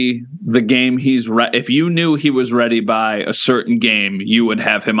to be the game he's if you knew he was ready by a certain game, you would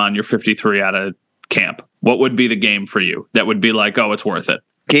have him on your 53 out of camp. What would be the game for you that would be like, oh, it's worth it?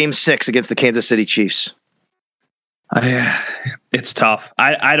 Game 6 against the Kansas City Chiefs. It's tough.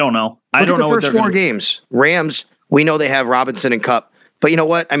 I don't know. I don't know the first 4 games. Rams, we know they have Robinson and Kupp, but you know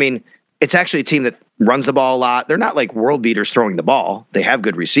what? I mean, it's actually a team that runs the ball a lot. They're not like world beaters throwing the ball. They have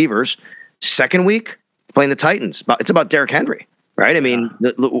good receivers. Second week, playing the Titans. It's about Derrick Henry, right? I mean,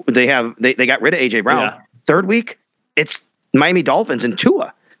 they got rid of AJ Brown. Yeah. Third week, it's Miami Dolphins and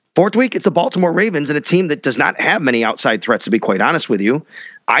Tua. Fourth week, it's the Baltimore Ravens and a team that does not have many outside threats, to be quite honest with you.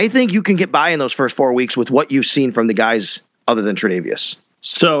 I think you can get by in those first 4 weeks with what you've seen from the guys other than Tre'Davious.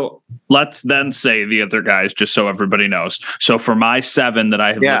 So let's then say the other guys, just so everybody knows. So for my 7 that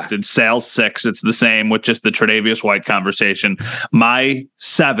I have listed, Sal's 6, it's the same with just the Tre'Davious White conversation. My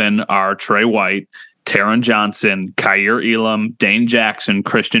 7 are Trey White, Taron Johnson, Kaiir Elam, Dane Jackson,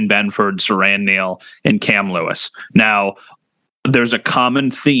 Christian Benford, Siran Neal, and Cam Lewis. Now, there's a common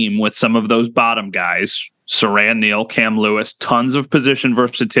theme with some of those bottom guys. Siran Neal, Cam Lewis, tons of position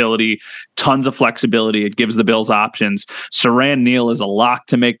versatility, tons of flexibility. It gives the Bills options. Siran Neal is a lock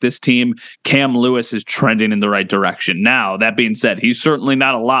to make this team. Cam Lewis is trending in the right direction. Now, that being said, he's certainly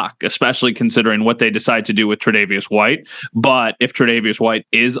not a lock, especially considering what they decide to do with Tre'Davious White. But if Tre'Davious White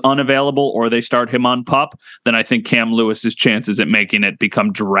is unavailable or they start him on PUP, then I think Cam Lewis's chances at making it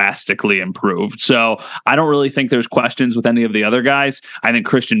become drastically improved. So I don't really think there's questions with any of the other guys. I think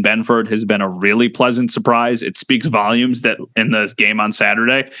Christian Benford has been a really pleasant surprise. It speaks volumes that in the game on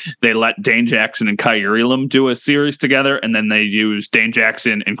Saturday, they let Dane Jackson and Kaiir Elam do a series together, and then they used Dane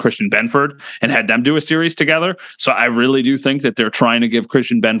Jackson and Christian Benford and had them do a series together. So I really do think that they're trying to give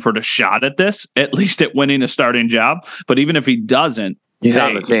Christian Benford a shot at this, at least at winning a starting job. But even if he doesn't, he's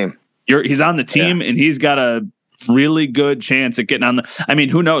on the team. He's on the team, and he's got a really good chance at getting on the. I mean,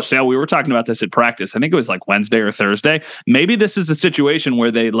 who knows, Sal? We were talking about this at practice. I think it was like Wednesday or Thursday. Maybe this is a situation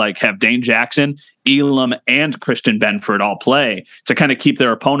where they like have Dane Jackson, Elam, and Christian Benford all play to kind of keep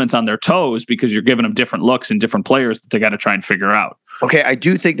their opponents on their toes, because you're giving them different looks and different players that they got to try and figure out. Okay, I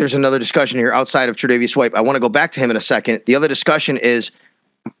do think there's another discussion here outside of Tre'Davious White. I want to go back to him in a second. The other discussion is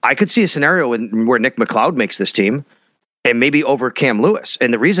I could see a scenario where Nick McLeod makes this team, and maybe over Cam Lewis.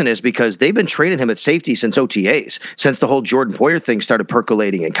 And the reason is because they've been training him at safety since OTAs, since the whole Jordan Poyer thing started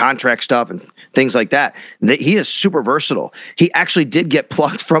percolating and contract stuff and things like that. He is super versatile. He actually did get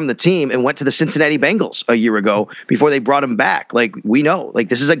plucked from the team and went to the Cincinnati Bengals a year ago before they brought him back. Like, we know, like,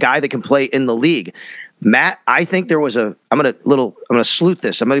 this is a guy that can play in the league. Matt, I think there was I'm going to salute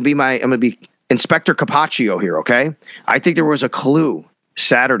this. I'm going to be Inspector Capaccio here. Okay. I think there was a clue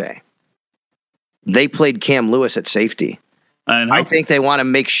Saturday. They played Cam Lewis at safety. I think they want to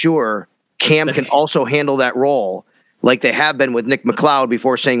make sure Cam can also handle that role like they have been with Nick McLeod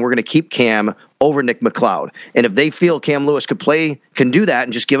before, saying we're going to keep Cam over Nick McLeod. And if they feel Cam Lewis can do that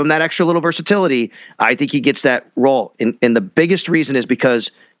and just give him that extra little versatility, I think he gets that role. And the biggest reason is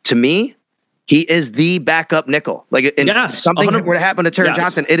because, to me, he is the backup nickel. Like, if something 100%. Were to happen to Taron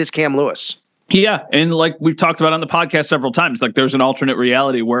Johnson, it is Cam Lewis. Yeah, and like we've talked about on the podcast several times, like there's an alternate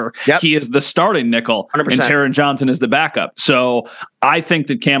reality where he is the starting nickel 100%. And Taron Johnson is the backup. So I think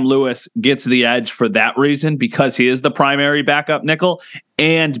that Cam Lewis gets the edge for that reason, because he is the primary backup nickel,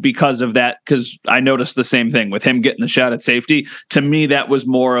 and because of that, because I noticed the same thing with him getting the shot at safety. To me, that was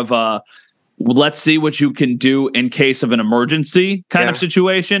more of a let's see what you can do in case of an emergency kind of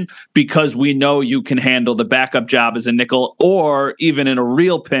situation, because we know you can handle the backup job as a nickel or even in a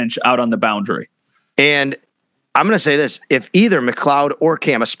real pinch out on the boundary. And I'm going to say this, if either McLeod or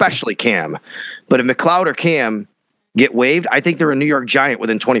Cam, especially Cam, but if McLeod or Cam get waived, I think they're a New York Giant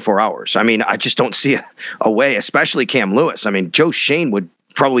within 24 hours. I mean, I just don't see a way, especially Cam Lewis. I mean, Joe Shane would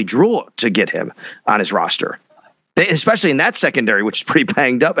probably drool to get him on his roster, especially in that secondary, which is pretty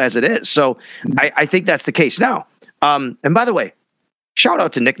banged up as it is. So I think that's the case now. And by the way, shout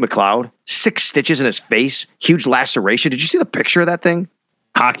out to Nick McLeod, 6 stitches in his face, huge laceration. Did you see the picture of that thing?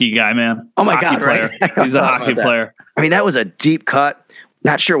 Hockey guy, man. Oh my God, player. Right? He's a hockey player. I mean, that was a deep cut.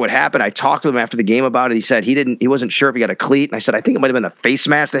 Not sure what happened. I talked to him after the game about it. He said he wasn't sure if he got a cleat. And I said, I think it might've been the face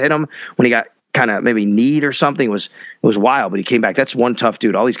mask that hit him when he got kind of maybe need or something. It was wild, but he came back. That's one tough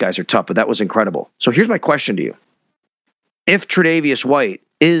dude. All these guys are tough, but that was incredible. So here's my question to you. If Tre'Davious White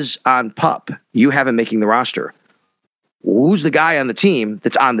is on PUP, you have him making the roster. Who's the guy on the team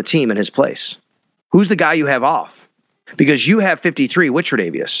that's on the team in his place? Who's the guy you have off? Because you have 53 with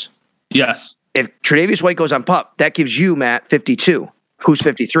Tre'Davious. Yes. If Tre'Davious White goes on PUP, that gives you, Matt, 52. Who's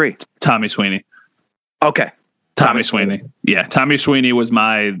 53? Tommy Sweeney. Okay. Tommy Sweeney. Yeah, Tommy Sweeney was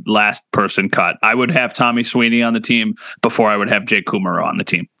my last person cut. I would have Tommy Sweeney on the team before I would have Jake Kumerow on the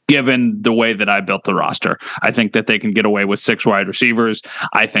team, given the way that I built the roster. I think that they can get away with 6 wide receivers.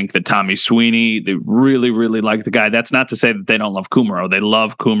 I think that Tommy Sweeney, they really, really like the guy. That's not to say that they don't love Kumerow. They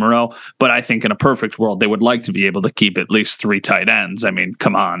love Kumerow, but I think in a perfect world, they would like to be able to keep at least 3 tight ends. I mean,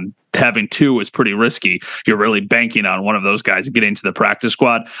 come on. Having 2 is pretty risky. You're really banking on one of those guys getting to the practice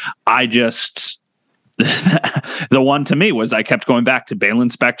squad. The one to me was I kept going back to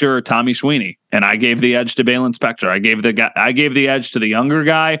Balen Spector or Tommy Sweeney, and I gave the edge to Balen Spector. I gave the edge to the younger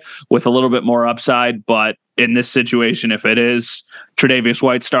guy with a little bit more upside. But in this situation, if it is Tre'Davious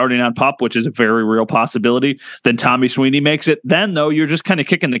White starting on PUP, which is a very real possibility, then Tommy Sweeney makes it. Then though, you're just kind of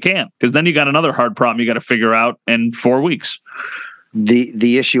kicking the can, because then you got another hard problem you got to figure out in 4 weeks.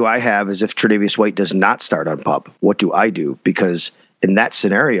 The issue I have is if Tre'Davious White does not start on PUP, what do I do? Because in that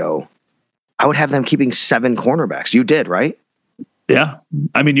scenario, I would have them keeping 7 cornerbacks. You did, right? Yeah.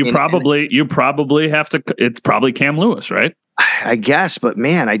 I mean, you probably have to, it's probably Cam Lewis, right? I guess, but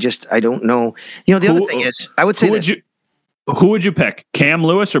man, I don't know. You know, the other thing is, I would say who would you pick? Cam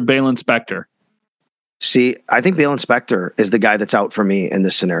Lewis or Balen Spector? See, I think Balen Spector is the guy that's out for me in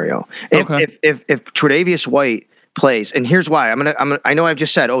this scenario. If Tre'Davious White plays, and here's why. I know I've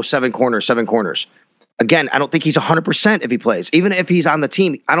just said, 7 corners. Again, I don't think he's 100% if he plays. Even if he's on the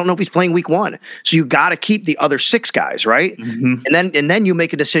team, I don't know if he's playing week 1. So you got to keep the other 6 guys, right? Mm-hmm. And then you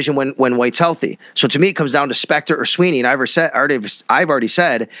make a decision when White's healthy. So to me, it comes down to Spector or Sweeney. And I've already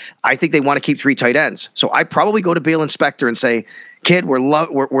said I think they want to keep 3 tight ends. So I probably go to Balen Spector and say, kid, we're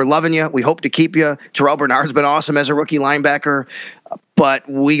loving you. We hope to keep you. Terrell Bernard's been awesome as a rookie linebacker, but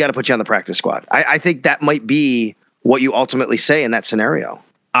we got to put you on the practice squad. I think that might be what you ultimately say in that scenario.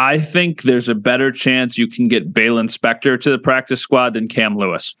 I think there's a better chance you can get Balen Spector to the practice squad than Cam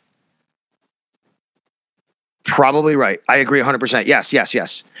Lewis. Probably right. I agree 100%.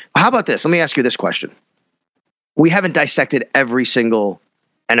 Yes. How about this? Let me ask you this question. We haven't dissected every single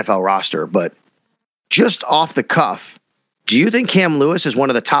NFL roster, but just off the cuff, do you think Cam Lewis is one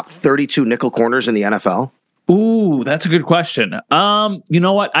of the top 32 nickel corners in the NFL? Ooh, that's a good question. You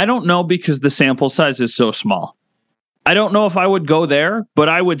know what? I don't know, because the sample size is so small. I don't know if I would go there, but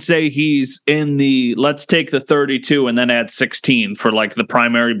I would say he's in the, let's take the 32 and then add 16 for like the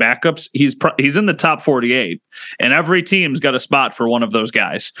primary backups. He's in the top 48, and every team's got a spot for one of those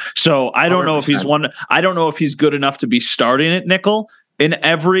guys. So I don't 100%. Know if he's one. I don't know if he's good enough to be starting at nickel in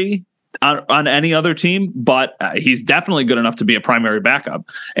on any other team, but he's definitely good enough to be a primary backup.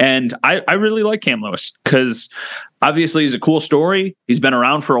 And I really like Cam Lewis, because obviously he's a cool story. He's been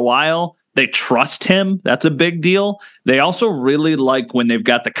around for a while. They trust him. That's a big deal. They also really like when they've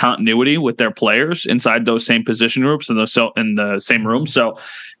got the continuity with their players inside those same position groups in the same room. So,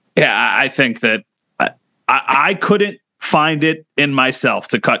 yeah, I think that I couldn't find it in myself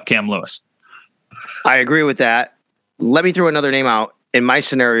to cut Cam Lewis. I agree with that. Let me throw another name out. In my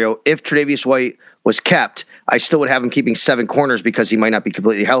scenario, if Tre'Davious White was kept, I still would have him keeping 7 corners because he might not be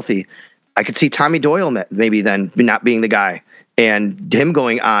completely healthy. I could see Tommy Doyle maybe then not being the guy, and him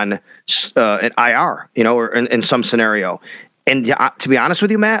going on an IR, or in some scenario. And to be honest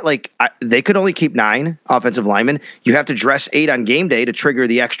with you, Matt, they could only keep 9 offensive linemen. You have to dress 8 on game day to trigger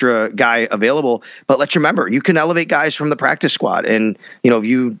the extra guy available. But let's remember, you can elevate guys from the practice squad. And, if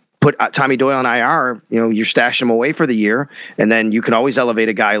you put Tommy Doyle on IR, you're stashing him away for the year. And then you can always elevate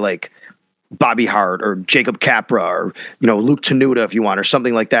a guy like Bobby Hart or Jacob Capra or, Luke Tenuta if you want, or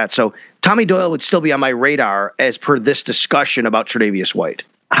something like that. So Tommy Doyle would still be on my radar as per this discussion about Tre'Davious White.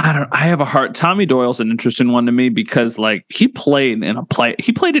 I have a heart. Tommy Doyle's an interesting one to me because he played in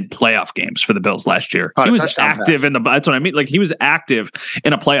playoff games for the Bills last year. He was active that's what I mean. He was active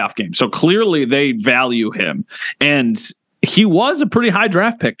in a playoff game. So clearly they value him, and he was a pretty high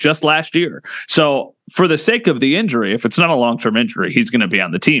draft pick just last year. So for the sake of the injury, if it's not a long-term injury, he's going to be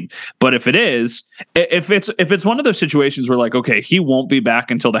on the team. But if it is, if it's one of those situations where okay, he won't be back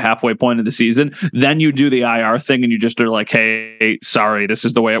until the halfway point of the season, then you do the IR thing and you just are like, hey, sorry, this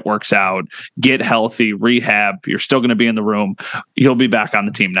is the way it works out. Get healthy, rehab. You're still going to be in the room. You'll be back on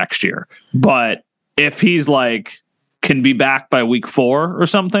the team next year. But if he's can be back by week 4 or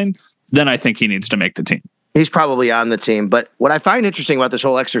something, then I think he needs to make the team. He's probably on the team. But what I find interesting about this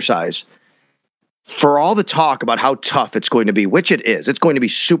whole exercise for all the talk about how tough it's going to be, which it is, it's going to be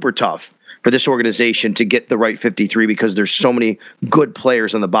super tough for this organization to get the right 53 because there's so many good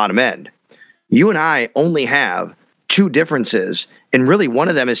players on the bottom end. You and I only have two differences, and really one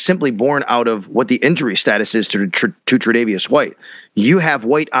of them is simply born out of what the injury status is to Tre'Davious White. You have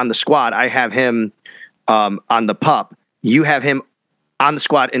White on the squad. I have him on the PUP. You have him on the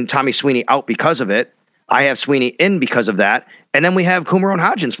squad and Tommy Sweeney out because of it. I have Sweeney in because of that. And then we have Kumerow and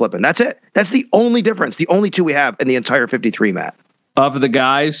Hodgins flipping. That's it. That's the only difference. The only two we have in the entire 53, Matt. Of the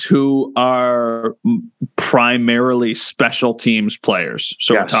guys who are primarily special teams players.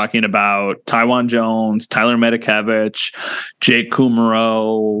 So Yes. we're talking about Taiwan Jones, Tyler Medikevich, Jake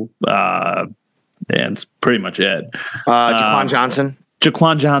Kumerow, and it's pretty much it. Jaquan Johnson.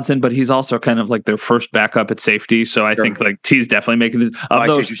 Jaquan Johnson, but he's also kind of like their first backup at safety. So I think like T's definitely making this. I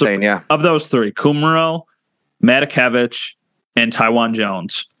see what you're saying, yeah. Of those three, Kumerow, Medikevich, and Taiwan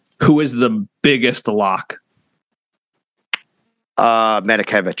Jones, who is the biggest lock?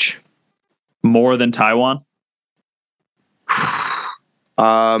 Medikevich. More than Taiwan?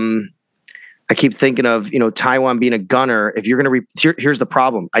 I keep thinking of, Taiwan being a gunner. If you're going to here's the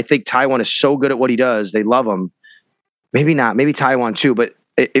problem. I think Taiwan is so good at what he does. They love him. Maybe not. Maybe Taiwan too. But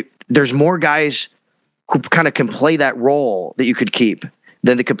there's more guys who kind of can play that role that you could keep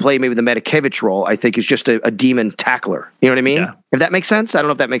than they could play maybe the Medikevich role. I think is just a demon tackler. You know what I mean? Yeah. If that makes sense. I don't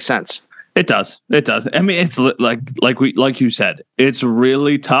know if that makes sense. It does. It does. I mean, it's like you said, it's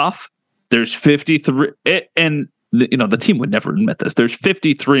really tough. There's 53 the team would never admit this. There's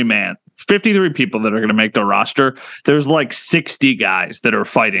 53 people that are going to make the roster. There's like 60 guys that are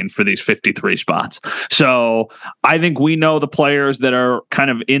fighting for these 53 spots. So I think we know the players that are kind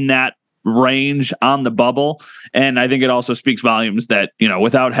of in that range on the bubble. And I think it also speaks volumes that,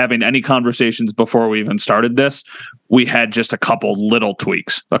 without having any conversations before we even started this, we had just a couple little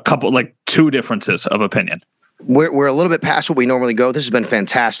tweaks, like two differences of opinion. We're a little bit past what we normally go. This has been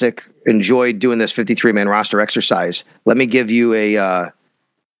fantastic. Enjoyed doing this 53-man roster exercise. Let me give you a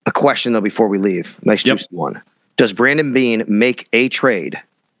question, though, before we leave. Nice juicy one. Does Brandon Beane make a trade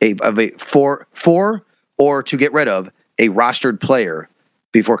for or to get rid of a rostered player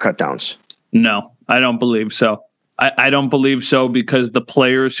before cutdowns? No, I don't believe so. I don't believe so because the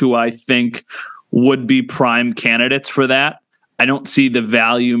players who I think would be prime candidates for that, I don't see the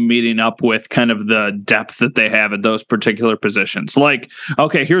value meeting up with kind of the depth that they have at those particular positions. Like,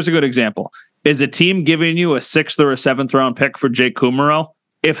 okay, here's a good example. Is a team giving you a 6th or a 7th round pick for Jake Kumerow?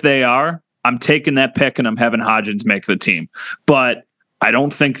 If they are, I'm taking that pick and I'm having Hodgins make the team. But I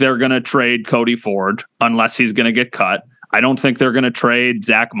don't think they're going to trade Cody Ford unless he's going to get cut. I don't think they're going to trade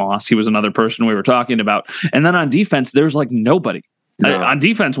Zach Moss. He was another person we were talking about. And then on defense, there's like nobody. No. On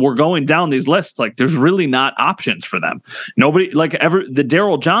defense, we're going down these lists. Like there's really not options for them. Nobody the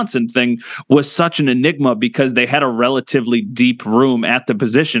Darryl Johnson thing was such an enigma because they had a relatively deep room at the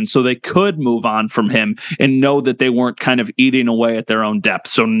position. So they could move on from him and know that they weren't kind of eating away at their own depth.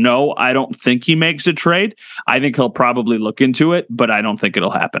 So no, I don't think he makes a trade. I think he'll probably look into it, but I don't think it'll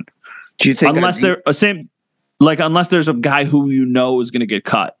happen. Do you think unless there's a guy who is going to get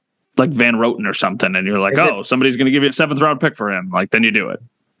cut, like Van Roten or something, and you're like, somebody's going to give you a 7th round pick for him. Like, then you do it.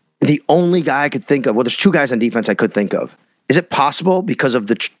 The only guy I could think of, there's two guys on defense I could think of. Is it possible because of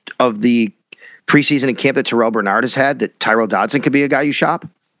the preseason and camp that Terrell Bernard has had that Tyrell Dodson could be a guy you shop?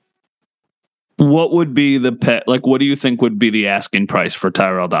 What would be the pet? Like, what do you think would be the asking price for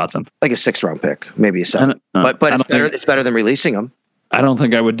Tyrell Dodson? Like a 6th round pick, maybe a 7th. But it's better. It's better than releasing him. I don't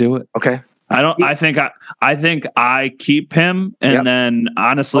think I would do it. Okay. I think I keep him, and then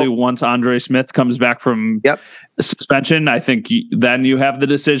honestly, once Andre Smith comes back from suspension, I think then you have the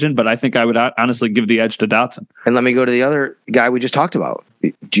decision. But I think I would honestly give the edge to Dotson. And let me go to the other guy we just talked about.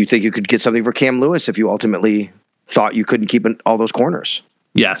 Do you think you could get something for Cam Lewis if you ultimately thought you couldn't keep all those corners?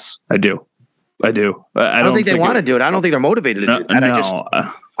 Yes, I do. I don't think they want to do it. I don't think they're motivated to do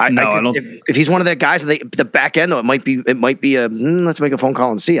that. If he's one of that guys, the back end though, it might be a let's make a phone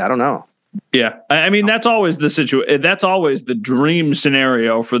call and see. I don't know. Yeah. I mean, that's always the situation. That's always the dream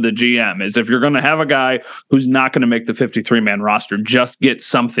scenario for the GM is if you're going to have a guy who's not going to make the 53-man roster, just get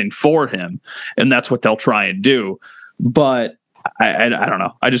something for him. And that's what they'll try and do. But I don't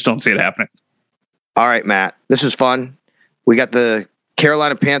know. I just don't see it happening. All right, Matt, this is fun. We got the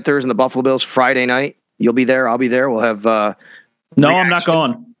Carolina Panthers and the Buffalo Bills Friday night. You'll be there. I'll be there. We'll have, no, I'm not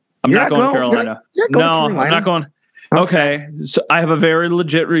going. I'm not going to Carolina. I'm not going. Okay. So I have a very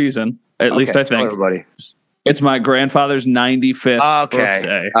legit reason. At least I think. Tell everybody. It's my grandfather's 95th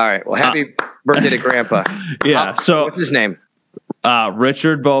birthday. All right. Well, happy birthday to Grandpa. Yeah. So what's his name?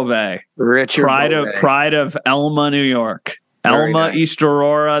 Richard Beauvais. Pride of Elma, New York. Elma, nice. East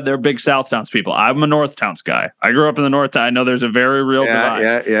Aurora, they're big South Towns people. I'm a North Towns guy. I grew up in the North Town. I know there's a very real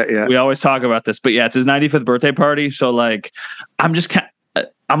divide. Yeah. We always talk about this, but yeah, it's his 95th birthday party. So like, I'm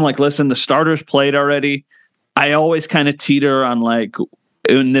like, listen, the starters played already. I always kind of teeter on like,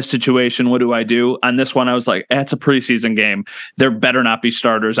 in this situation, what do I do? On this one, I was like, it's a preseason game. There better not be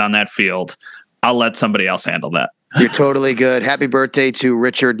starters on that field. I'll let somebody else handle that. You're totally good. Happy birthday to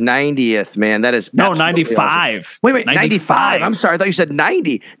Richard. 90th, man. That is 95. Awesome. Wait, 95. I'm sorry. I thought you said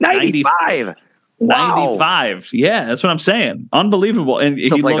 90. 95. Wow. 95. Yeah, that's what I'm saying. Unbelievable. And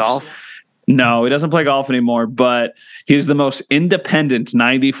Still play golf? No, he doesn't play golf anymore, but he's the most independent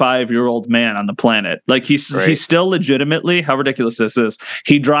 95-year-old man on the planet. Like he's still legitimately, how ridiculous this is.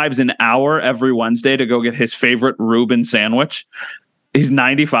 He drives an hour every Wednesday to go get his favorite Reuben sandwich. He's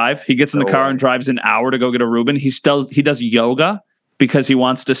 95. He gets in the car and drives an hour to go get a Reuben. He does yoga because he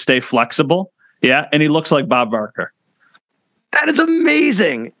wants to stay flexible. Yeah. And he looks like Bob Barker. That is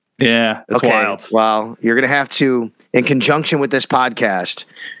amazing. Yeah. It's wild. Well, you're going to have to, in conjunction with this podcast,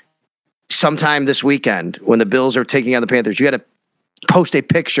 sometime this weekend when the Bills are taking on the Panthers, you got to post a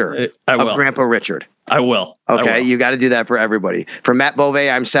picture of Grandpa Richard. I will. Okay, you got to do that for everybody. For Matt Bove,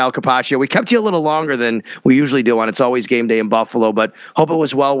 I'm Sal Capaccio. We kept you a little longer than we usually do on It's Always Game Day in Buffalo, but hope it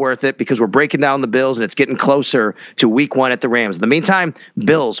was well worth it because we're breaking down the Bills and it's getting closer to week 1 at the Rams. In the meantime,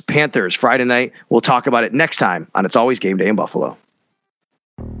 Bills, Panthers, Friday night. We'll talk about it next time on It's Always Game Day in Buffalo.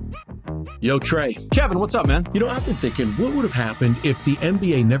 Yo, Trey. Kevin, what's up, man? You know, I've been thinking, what would have happened if the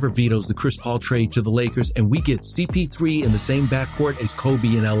NBA never vetoes the Chris Paul trade to the Lakers and we get CP3 in the same backcourt as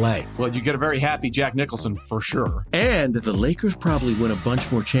Kobe in LA? Well, you get a very happy Jack Nicholson for sure. And the Lakers probably win a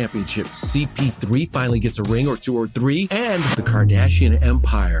bunch more championships. CP3 finally gets a ring or 2 or 3, and the Kardashian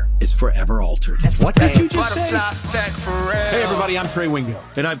empire is forever altered. What did you just say? Hey, everybody, I'm Trey Wingo.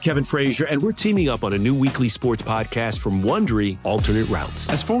 And I'm Kevin Frazier, and we're teaming up on a new weekly sports podcast from Wondery, Alternate Routes.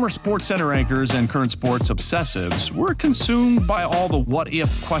 As former Sports Center anchors and current sports obsessives, we're consumed by all the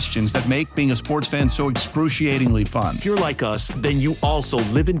what-if questions that make being a sports fan so excruciatingly fun. If you're like us, then you also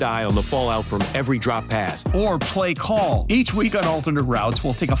live and die on the fallout from every drop pass. Or play call. Each week on Alternate Routes,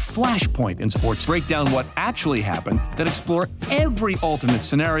 we'll take a flashpoint in sports, break down what actually happened, then explore every alternate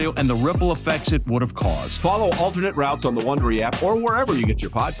scenario and the ripple effects it would have caused. Follow Alternate Routes on the Wondery app or wherever you get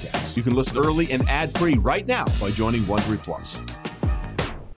your podcasts. You can listen early and ad-free right now by joining Wondery Plus.